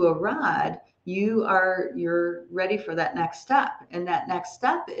it into a rod, you're ready for that next step. And that next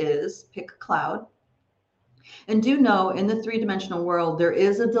step is pick a cloud. And do know in the three-dimensional world, there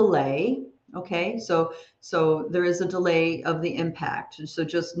is a delay. Okay. So there is a delay of the impact. So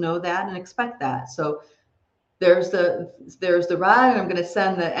just know that and expect that. So there's the rod, and I'm going to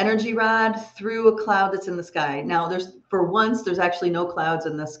send the energy rod through a cloud that's in the sky. Now, there's actually no clouds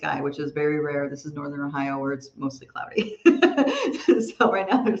in the sky, which is very rare. This is Northern Ohio, where it's mostly cloudy. So right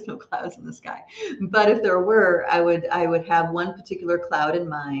now there's no clouds in the sky. But if there were, I would have one particular cloud in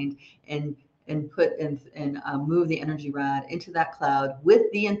mind and move the energy rod into that cloud with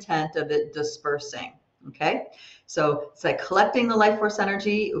the intent of it dispersing. Okay. So it's like collecting the life force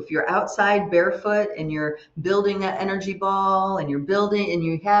energy. If you're outside barefoot and you're building that energy ball and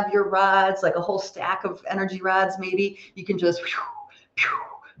you have your rods, like a whole stack of energy rods, maybe you can just,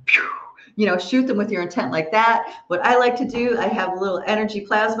 shoot them with your intent like that. What I like to do, I have a little energy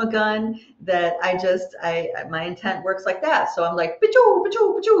plasma gun that my intent works like that. So I'm like, pachoo,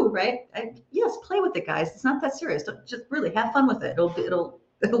 pachoo, pachoo, right? Yes, play with it, guys. It's not that serious. Just really have fun with it.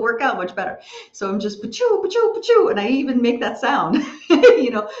 It'll work out much better. So I'm just pachoo, pachoo, pachoo, and I even make that sound,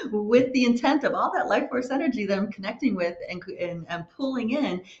 with the intent of all that life force energy that I'm connecting with and pulling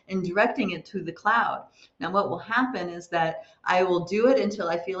in and directing it to the cloud. Now, what will happen is that I will do it until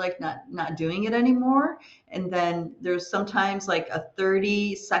I feel like not doing it anymore, and then there's sometimes like a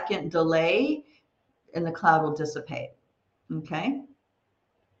 30-second delay, and the cloud will dissipate. Okay.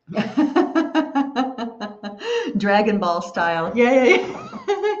 Dragon Ball style. Yeah.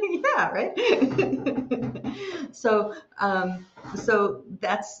 Yeah, right. So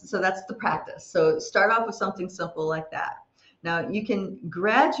that's the practice. So start off with something simple like that. Now you can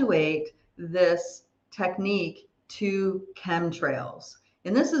graduate this technique to chemtrails.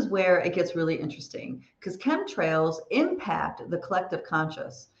 And this is where it gets really interesting, because chemtrails impact the collective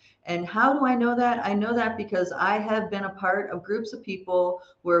conscious. And how do I know that? I know that because I have been a part of groups of people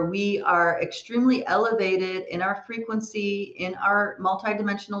where we are extremely elevated in our frequency, in our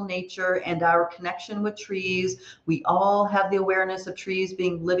multidimensional nature, and our connection with trees. We all have the awareness of trees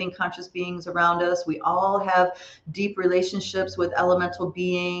being living conscious beings around us. We all have deep relationships with elemental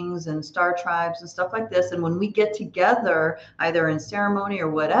beings and star tribes and stuff like this. And when we get together, either in ceremony or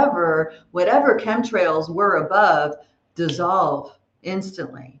whatever chemtrails were above dissolve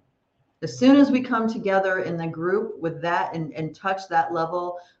instantly. As soon as we come together in the group with that and touch that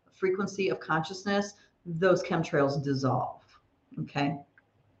level frequency of consciousness, those chemtrails dissolve. Okay.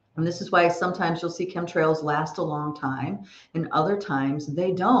 And this is why sometimes you'll see chemtrails last a long time and other times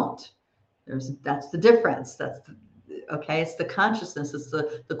they don't. That's the difference. Okay. It's the consciousness. It's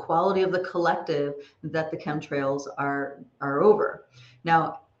the quality of the collective that the chemtrails are over.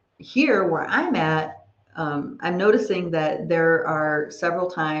 Now, here where I'm at, I'm noticing that there are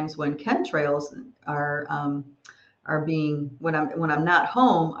several times when chemtrails are being, when I'm not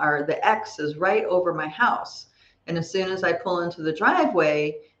home, the X is right over my house, and as soon as I pull into the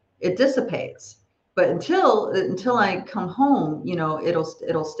driveway, it dissipates. But until I come home,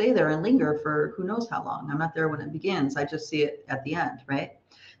 it'll stay there and linger for who knows how long. I'm not there when it begins. I just see it at the end, right?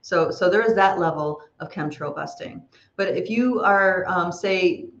 So there is that level of chemtrail busting. But if you are,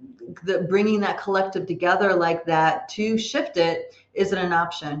 say, bringing that collective together like that to shift it isn't an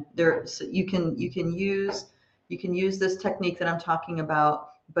option. So you can use this technique that I'm talking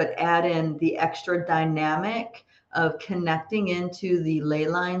about, but add in the extra dynamic of connecting into the ley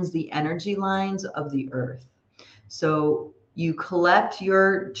lines, the energy lines of the earth. So You collect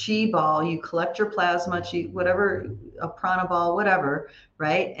your chi ball, you collect your plasma chi, whatever, a prana ball, whatever,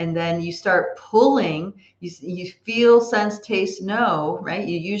 right? And then you start pulling, you feel, sense, taste, know, right?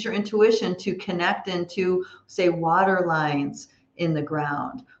 You use your intuition to connect into, say, water lines in the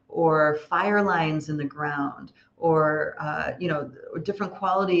ground, or fire lines in the ground, or different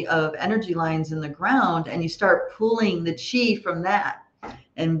quality of energy lines in the ground, and you start pulling the chi from that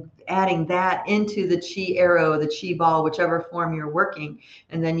and adding that into the chi arrow, the chi ball, whichever form you're working.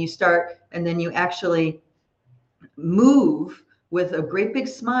 And then you actually move with a great big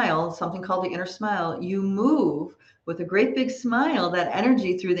smile, something called the inner smile. You move with a great big smile, that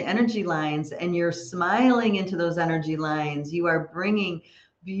energy through the energy lines, and you're smiling into those energy lines. You are bringing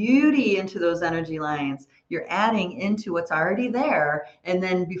beauty into those energy lines. You're adding into what's already there. And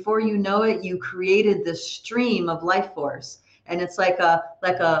then before you know it, you created this stream of life force. And it's like a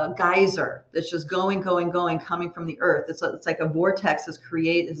geyser that's just going, coming from the earth. It's like a vortex is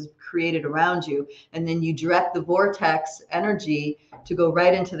created around you, and then you direct the vortex energy to go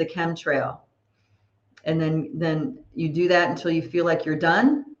right into the chemtrail. And then you do that until you feel like you're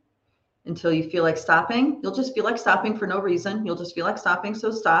done, until you feel like stopping. You'll just feel like stopping for no reason. You'll just feel like stopping,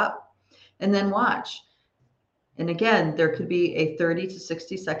 so stop, and then watch. And again, there could be a 30 to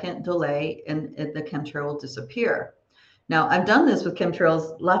 60-second delay, and the chemtrail will disappear. Now, I've done this with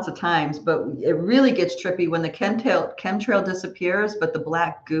chemtrails lots of times, but it really gets trippy when the chemtrail disappears, but the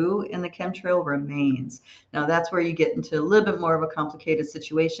black goo in the chemtrail remains. Now, that's where you get into a little bit more of a complicated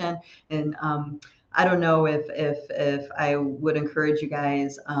situation. And I don't know if I would encourage you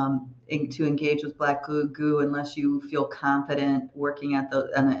guys to engage with black goo unless you feel confident working on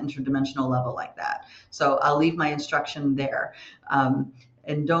an interdimensional level like that. So I'll leave my instruction there.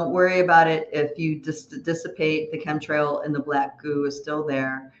 And don't worry about it if you dissipate the chemtrail and the black goo is still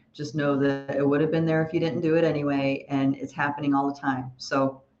there. Just know that it would have been there if you didn't do it anyway, and it's happening all the time.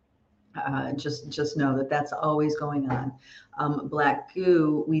 So just know that that's always going on. Black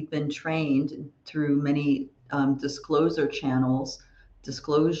goo, we've been trained through many disclosure channels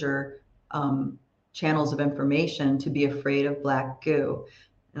of information to be afraid of black goo.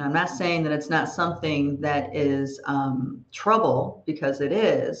 And I'm not saying that it's not something that is trouble, because it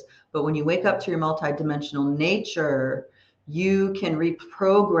is, but when you wake up to your multidimensional nature, you can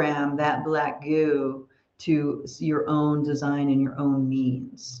reprogram that black goo to your own design and your own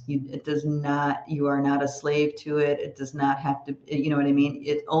means. You are not a slave to it. It does not have to, you know what I mean?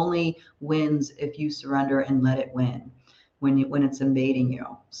 It only wins if you surrender and let it win when it's invading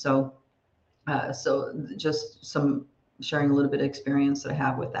you. So just sharing a little bit of experience that I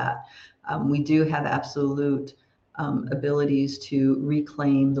have with that. We do have absolute abilities to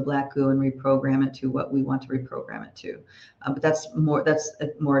reclaim the black goo and reprogram it to what we want to reprogram it to. But that's more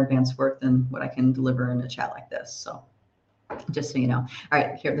advanced work than what I can deliver in a chat like this. So just so you know. All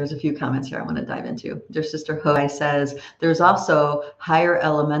right, there's a few comments here I want to dive into. Dear Sister Hodai says, there's also higher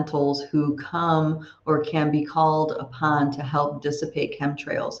elementals who come or can be called upon to help dissipate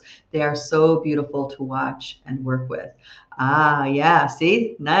chemtrails. They are so beautiful to watch and work with. Ah, yeah,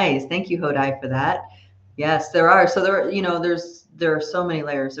 see? Nice. Thank you, Hodai, for that. Yes, there are. So there are so many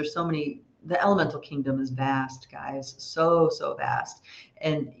layers. There's so many. The elemental kingdom is vast, guys. So vast.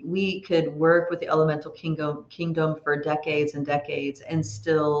 And we could work with the elemental kingdom for decades and decades and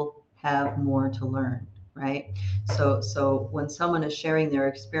still have more to learn, right? So when someone is sharing their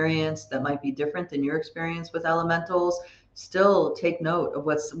experience that might be different than your experience with elementals, still take note of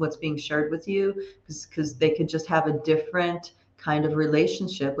what's being shared with you, because they could just have a different kind of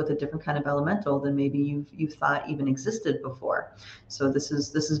relationship with a different kind of elemental than maybe you've thought even existed before. So this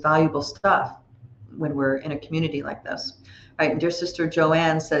is valuable stuff when we're in a community like this. All right, dear Sister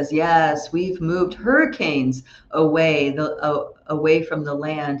Joanne says, yes, we've moved hurricanes away from the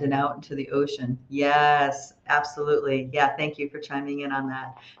land and out into the ocean. Yes, absolutely. Yeah, thank you for chiming in on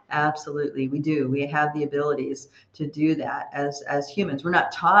that. Absolutely, we do. We have the abilities to do that as humans. We're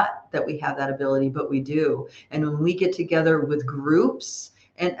not taught that we have that ability, but we do. And when we get together with groups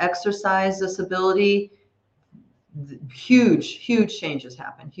and exercise this ability, huge changes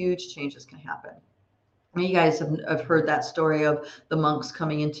happen. Huge changes can happen. You guys have heard that story of the monks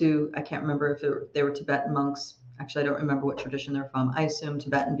coming into, I can't remember if they were Tibetan monks. Actually, I don't remember what tradition they're from. I assume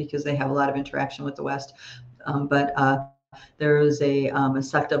Tibetan, because they have a lot of interaction with the West. But there was a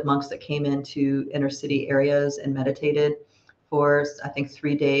sect of monks that came into inner city areas and meditated for, I think,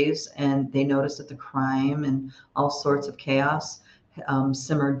 3 days. And they noticed that the crime and all sorts of chaos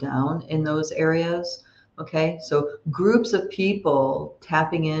simmered down in those areas. Okay, so groups of people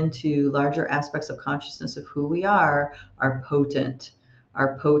tapping into larger aspects of consciousness of who we are potent,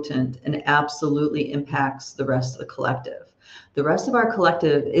 and absolutely impacts the rest of the collective. The rest of our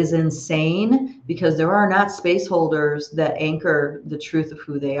collective is insane because there are not space holders that anchor the truth of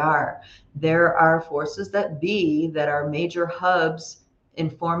who they are. There are forces that be that are major hubs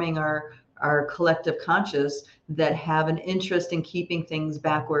informing our collective conscious that have an interest in keeping things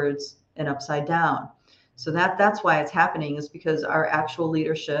backwards and upside down. So that's why it's happening, is because our actual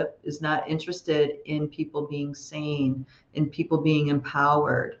leadership is not interested in people being sane, in people being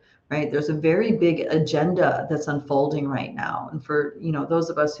empowered, right? There's a very big agenda that's unfolding right now. And for,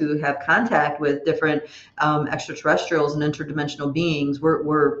 those of us who have contact with different extraterrestrials and interdimensional beings,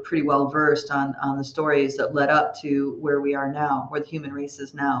 we're pretty well versed on the stories that led up to where we are now, where the human race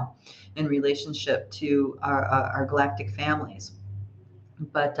is now in relationship to our galactic families.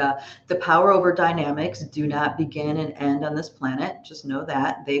 But the power over dynamics do not begin and end on this planet. Just know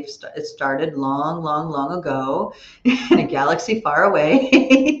that it started long, long, long ago in a galaxy far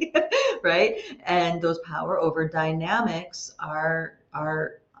away, right? And those power over dynamics are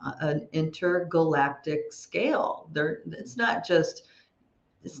an intergalactic scale. It's not just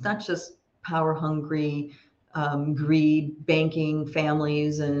power hungry, greed, banking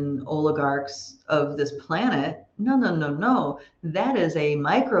families and oligarchs of this planet. No, no, no, no. That is a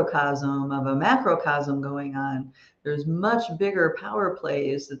microcosm of a macrocosm going on. There's much bigger power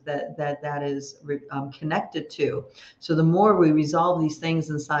plays that is connected to. So the more we resolve these things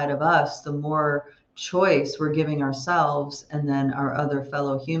inside of us, the more choice we're giving ourselves and then our other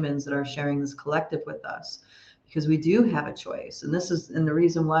fellow humans that are sharing this collective with us. Because we do have a choice. And the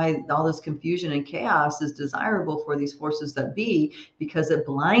reason why all this confusion and chaos is desirable for these forces that be, because it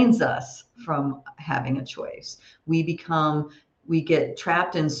blinds us from having a choice. We get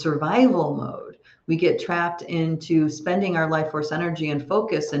trapped in survival mode. We get trapped into spending our life force energy and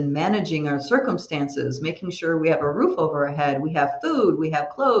focus and managing our circumstances, making sure we have a roof over our head, we have food, we have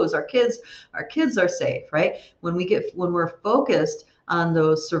clothes, our kids are safe, right? When we're focused on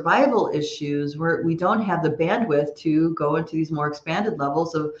those survival issues, where we don't have the bandwidth to go into these more expanded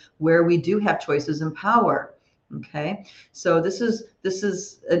levels of where we do have choices and power. Okay, so this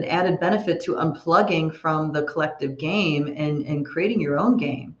is an added benefit to unplugging from the collective game and creating your own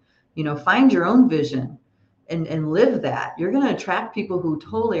game. Find your own vision and live that. You're going to attract people who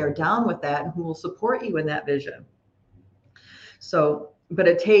totally are down with that and who will support you in that vision. But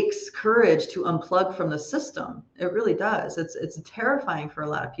it takes courage to unplug from the system. It really does. It's terrifying for a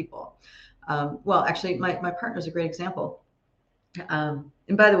lot of people. Well, actually, my partner's a great example. And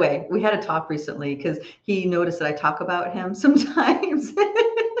by the way, we had a talk recently because he noticed that I talk about him sometimes.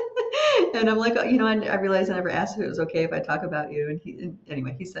 And I'm like, I realized I never asked if it was okay if I talk about you. And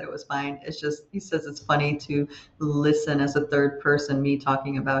anyway, he said it was fine. It's just, he says it's funny to listen as a third person, me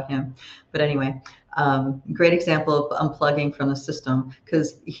talking about him. But anyway, great example of unplugging from the system,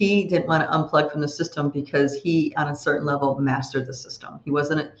 because he didn't want to unplug from the system because he, on a certain level, mastered the system.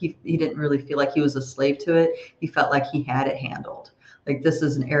 He didn't really feel like he was a slave to it. He felt like he had it handled. Like this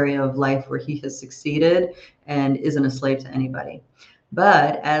is an area of life where he has succeeded and isn't a slave to anybody.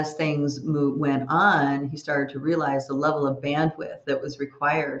 But as things went on, he started to realize the level of bandwidth that was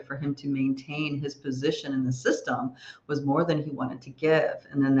required for him to maintain his position in the system was more than he wanted to give.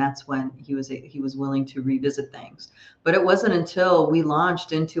 And then that's when he was willing to revisit things. But it wasn't until we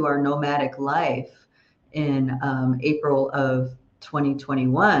launched into our nomadic life in April of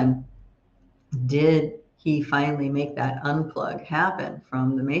 2021 did he finally make that unplug happen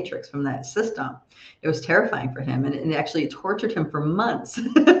from the matrix, from that system. It was terrifying for him, and it actually tortured him for months.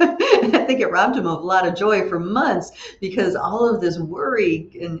 I think it robbed him of a lot of joy for months, because all of this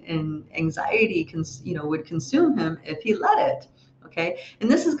worry and anxiety would consume him if he let it. Okay. And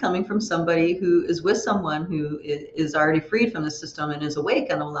this is coming from somebody who is with someone who is already freed from the system and is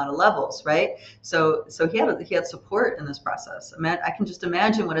awake on a lot of levels, right? So he had support in this process. I can just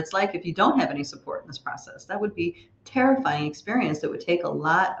imagine what it's like if you don't have any support in this process. That would be a terrifying experience that would take a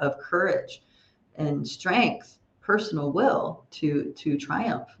lot of courage and strength, personal will to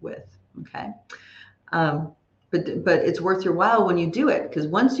triumph with. Okay. But it's worth your while when you do it, because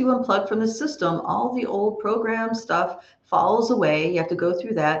once you unplug from the system, all the old program stuff falls away. You have to go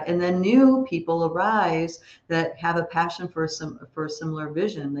through that, and then new people arise that have a passion for a similar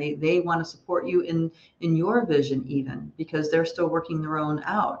vision. They want to support you in your vision, even because they're still working their own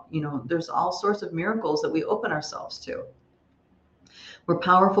out. There's all sorts of miracles that we open ourselves to. We're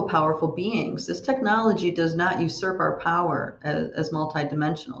powerful, powerful beings. This technology does not usurp our power as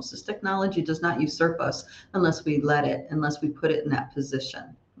multidimensionals. This technology does not usurp us unless we let it, unless we put it in that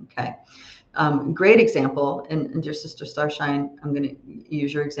position. Okay. Great example, and dear sister Starshine, I'm going to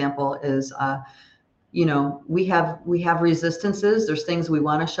use your example, is you know, we have resistances. There's things we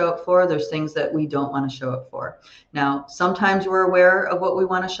want to show up for. There's things that we don't want to show up for. Now, sometimes we're aware of what we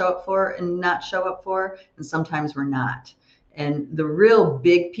want to show up for and not show up for, and sometimes we're not. And the real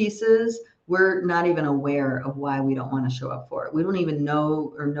big pieces, we're not even aware of why we don't want to show up for it. We don't even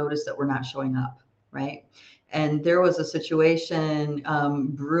know or notice that we're not showing up, right? And there was a situation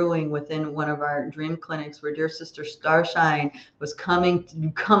brewing within one of our dream clinics where dear sister Starshine was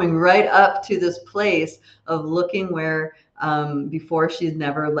coming right up to this place of looking where before she'd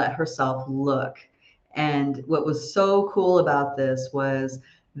never let herself look. And what was so cool about this was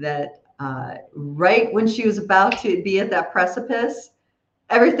that right when she was about to be at that precipice,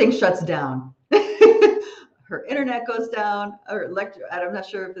 everything shuts down. Her internet goes down, or I'm not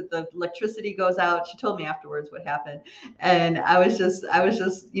sure if the electricity goes out. She told me afterwards what happened. And I was just,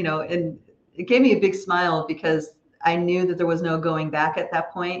 you know, and it gave me a big smile because I knew that there was no going back at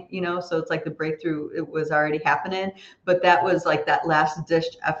that point, you know, so it's like the breakthrough, it was already happening. But that was like that last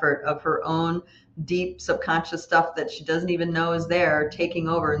ditch effort of her own deep subconscious stuff that she doesn't even know is there, taking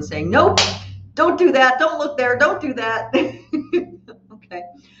over and saying, nope, don't do that. Don't look there. Don't do that. Okay.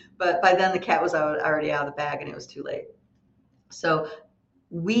 But by then the cat was already out of the bag and it was too late. So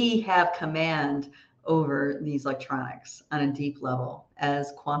we have command over these electronics on a deep level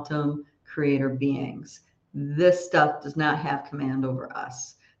as quantum creator beings. This stuff does not have command over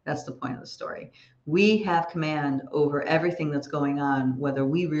us. That's the point of the story. We have command over everything that's going on, whether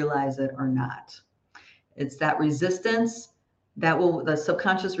we realize it or not. It's that resistance the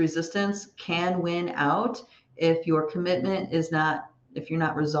subconscious resistance can win out if your commitment is not, if you're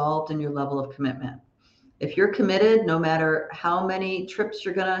not resolved in your level of commitment. If you're committed, no matter how many trips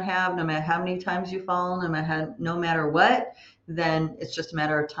you're going to have, no matter how many times you fall, no matter what, then it's just a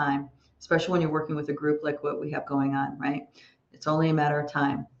matter of time, especially when you're working with a group like what we have going on, right? It's only a matter of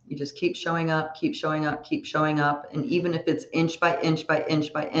time. You just keep showing up, keep showing up, keep showing up. And even if it's inch by inch by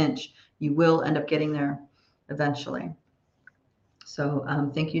inch by inch, you will end up getting there eventually. So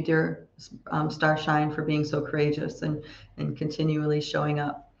thank you, dear Starshine, for being so courageous and continually showing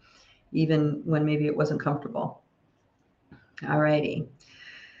up, even when maybe it wasn't comfortable. All righty.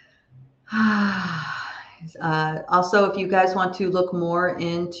 Also, if you guys want to look more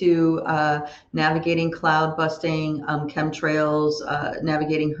into navigating cloud busting, chemtrails,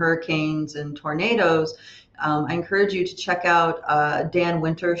 navigating hurricanes and tornadoes, I encourage you to check out Dan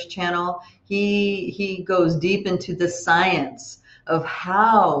Winter's channel. He goes deep into the science of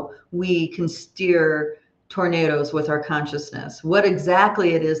how we can steer tornadoes with our consciousness, what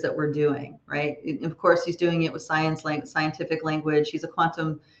exactly it is that we're doing, right? And of course, he's doing it with scientific language. He's a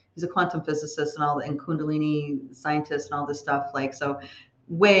quantum physicist and Kundalini scientist and all this stuff. Like, so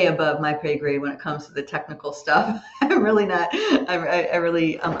way above my pay grade when it comes to the technical stuff. I'm really not,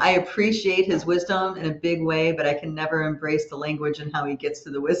 I appreciate his wisdom in a big way, but I can never embrace the language and how he gets to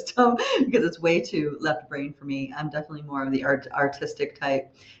the wisdom because it's way too left brain for me. I'm definitely more of the artistic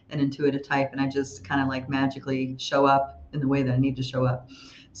type and intuitive type. And I just kind of like magically show up in the way that I need to show up.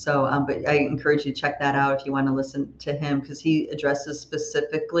 So, but I encourage you to check that out if you want to listen to him, because he addresses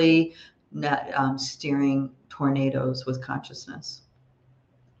specifically steering tornadoes with consciousness.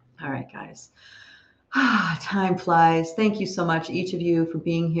 All right, guys. Time flies. Thank you so much, each of you, for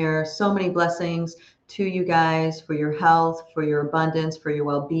being here. So many blessings to you guys for your health, for your abundance, for your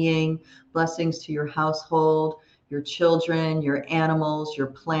well-being. Blessings to your household, your children, your animals, your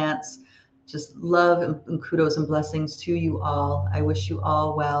plants. Just love and kudos and blessings to you all. I wish you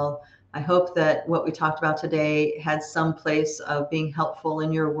all well. I hope that what we talked about today had some place of being helpful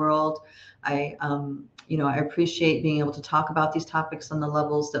in your world. I appreciate being able to talk about these topics on the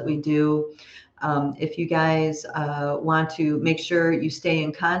levels that we do. If you guys want to make sure you stay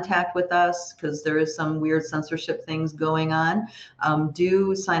in contact with us, because there is some weird censorship things going on,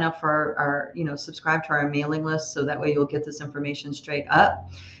 do sign up for our subscribe to our mailing list, so that way you'll get this information straight up.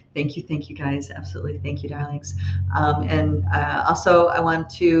 Thank you guys. Absolutely. Thank you, darlings. And also I want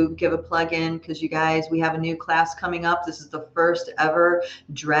to give a plug in, because you guys, we have a new class coming up. This is the first ever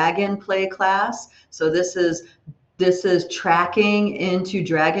dragon play class. So this is tracking into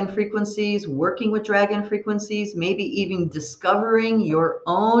dragon frequencies, working with dragon frequencies, maybe even discovering your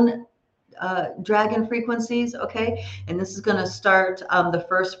own dragon frequencies. Okay. And this is going to start the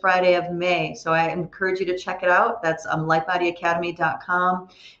first Friday of May. So I encourage you to check it out. That's lightbodyacademy.com.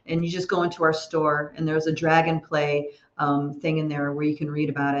 And you just go into our store and there's a dragon play thing in there where you can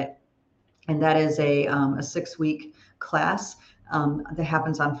read about it. And that is a 6-week class that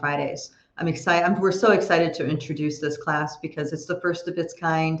happens on Fridays. I'm excited. We're so excited to introduce this class because it's the first of its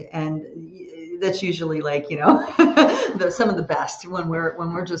kind, and that's usually like, some of the best when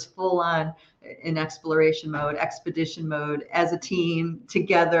we're just full on in exploration mode, expedition mode as a team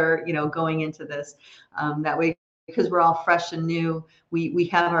together, going into this. That way, because we're all fresh and new, we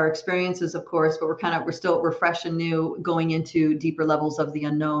have our experiences, of course, but we're fresh and new going into deeper levels of the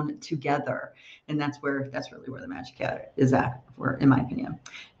unknown together. And that's really where the magic is at, in my opinion.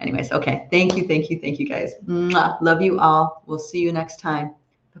 Anyways, okay. Thank you, guys. Mwah. Love you all. We'll see you next time.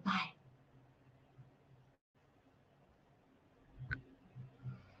 Bye-bye.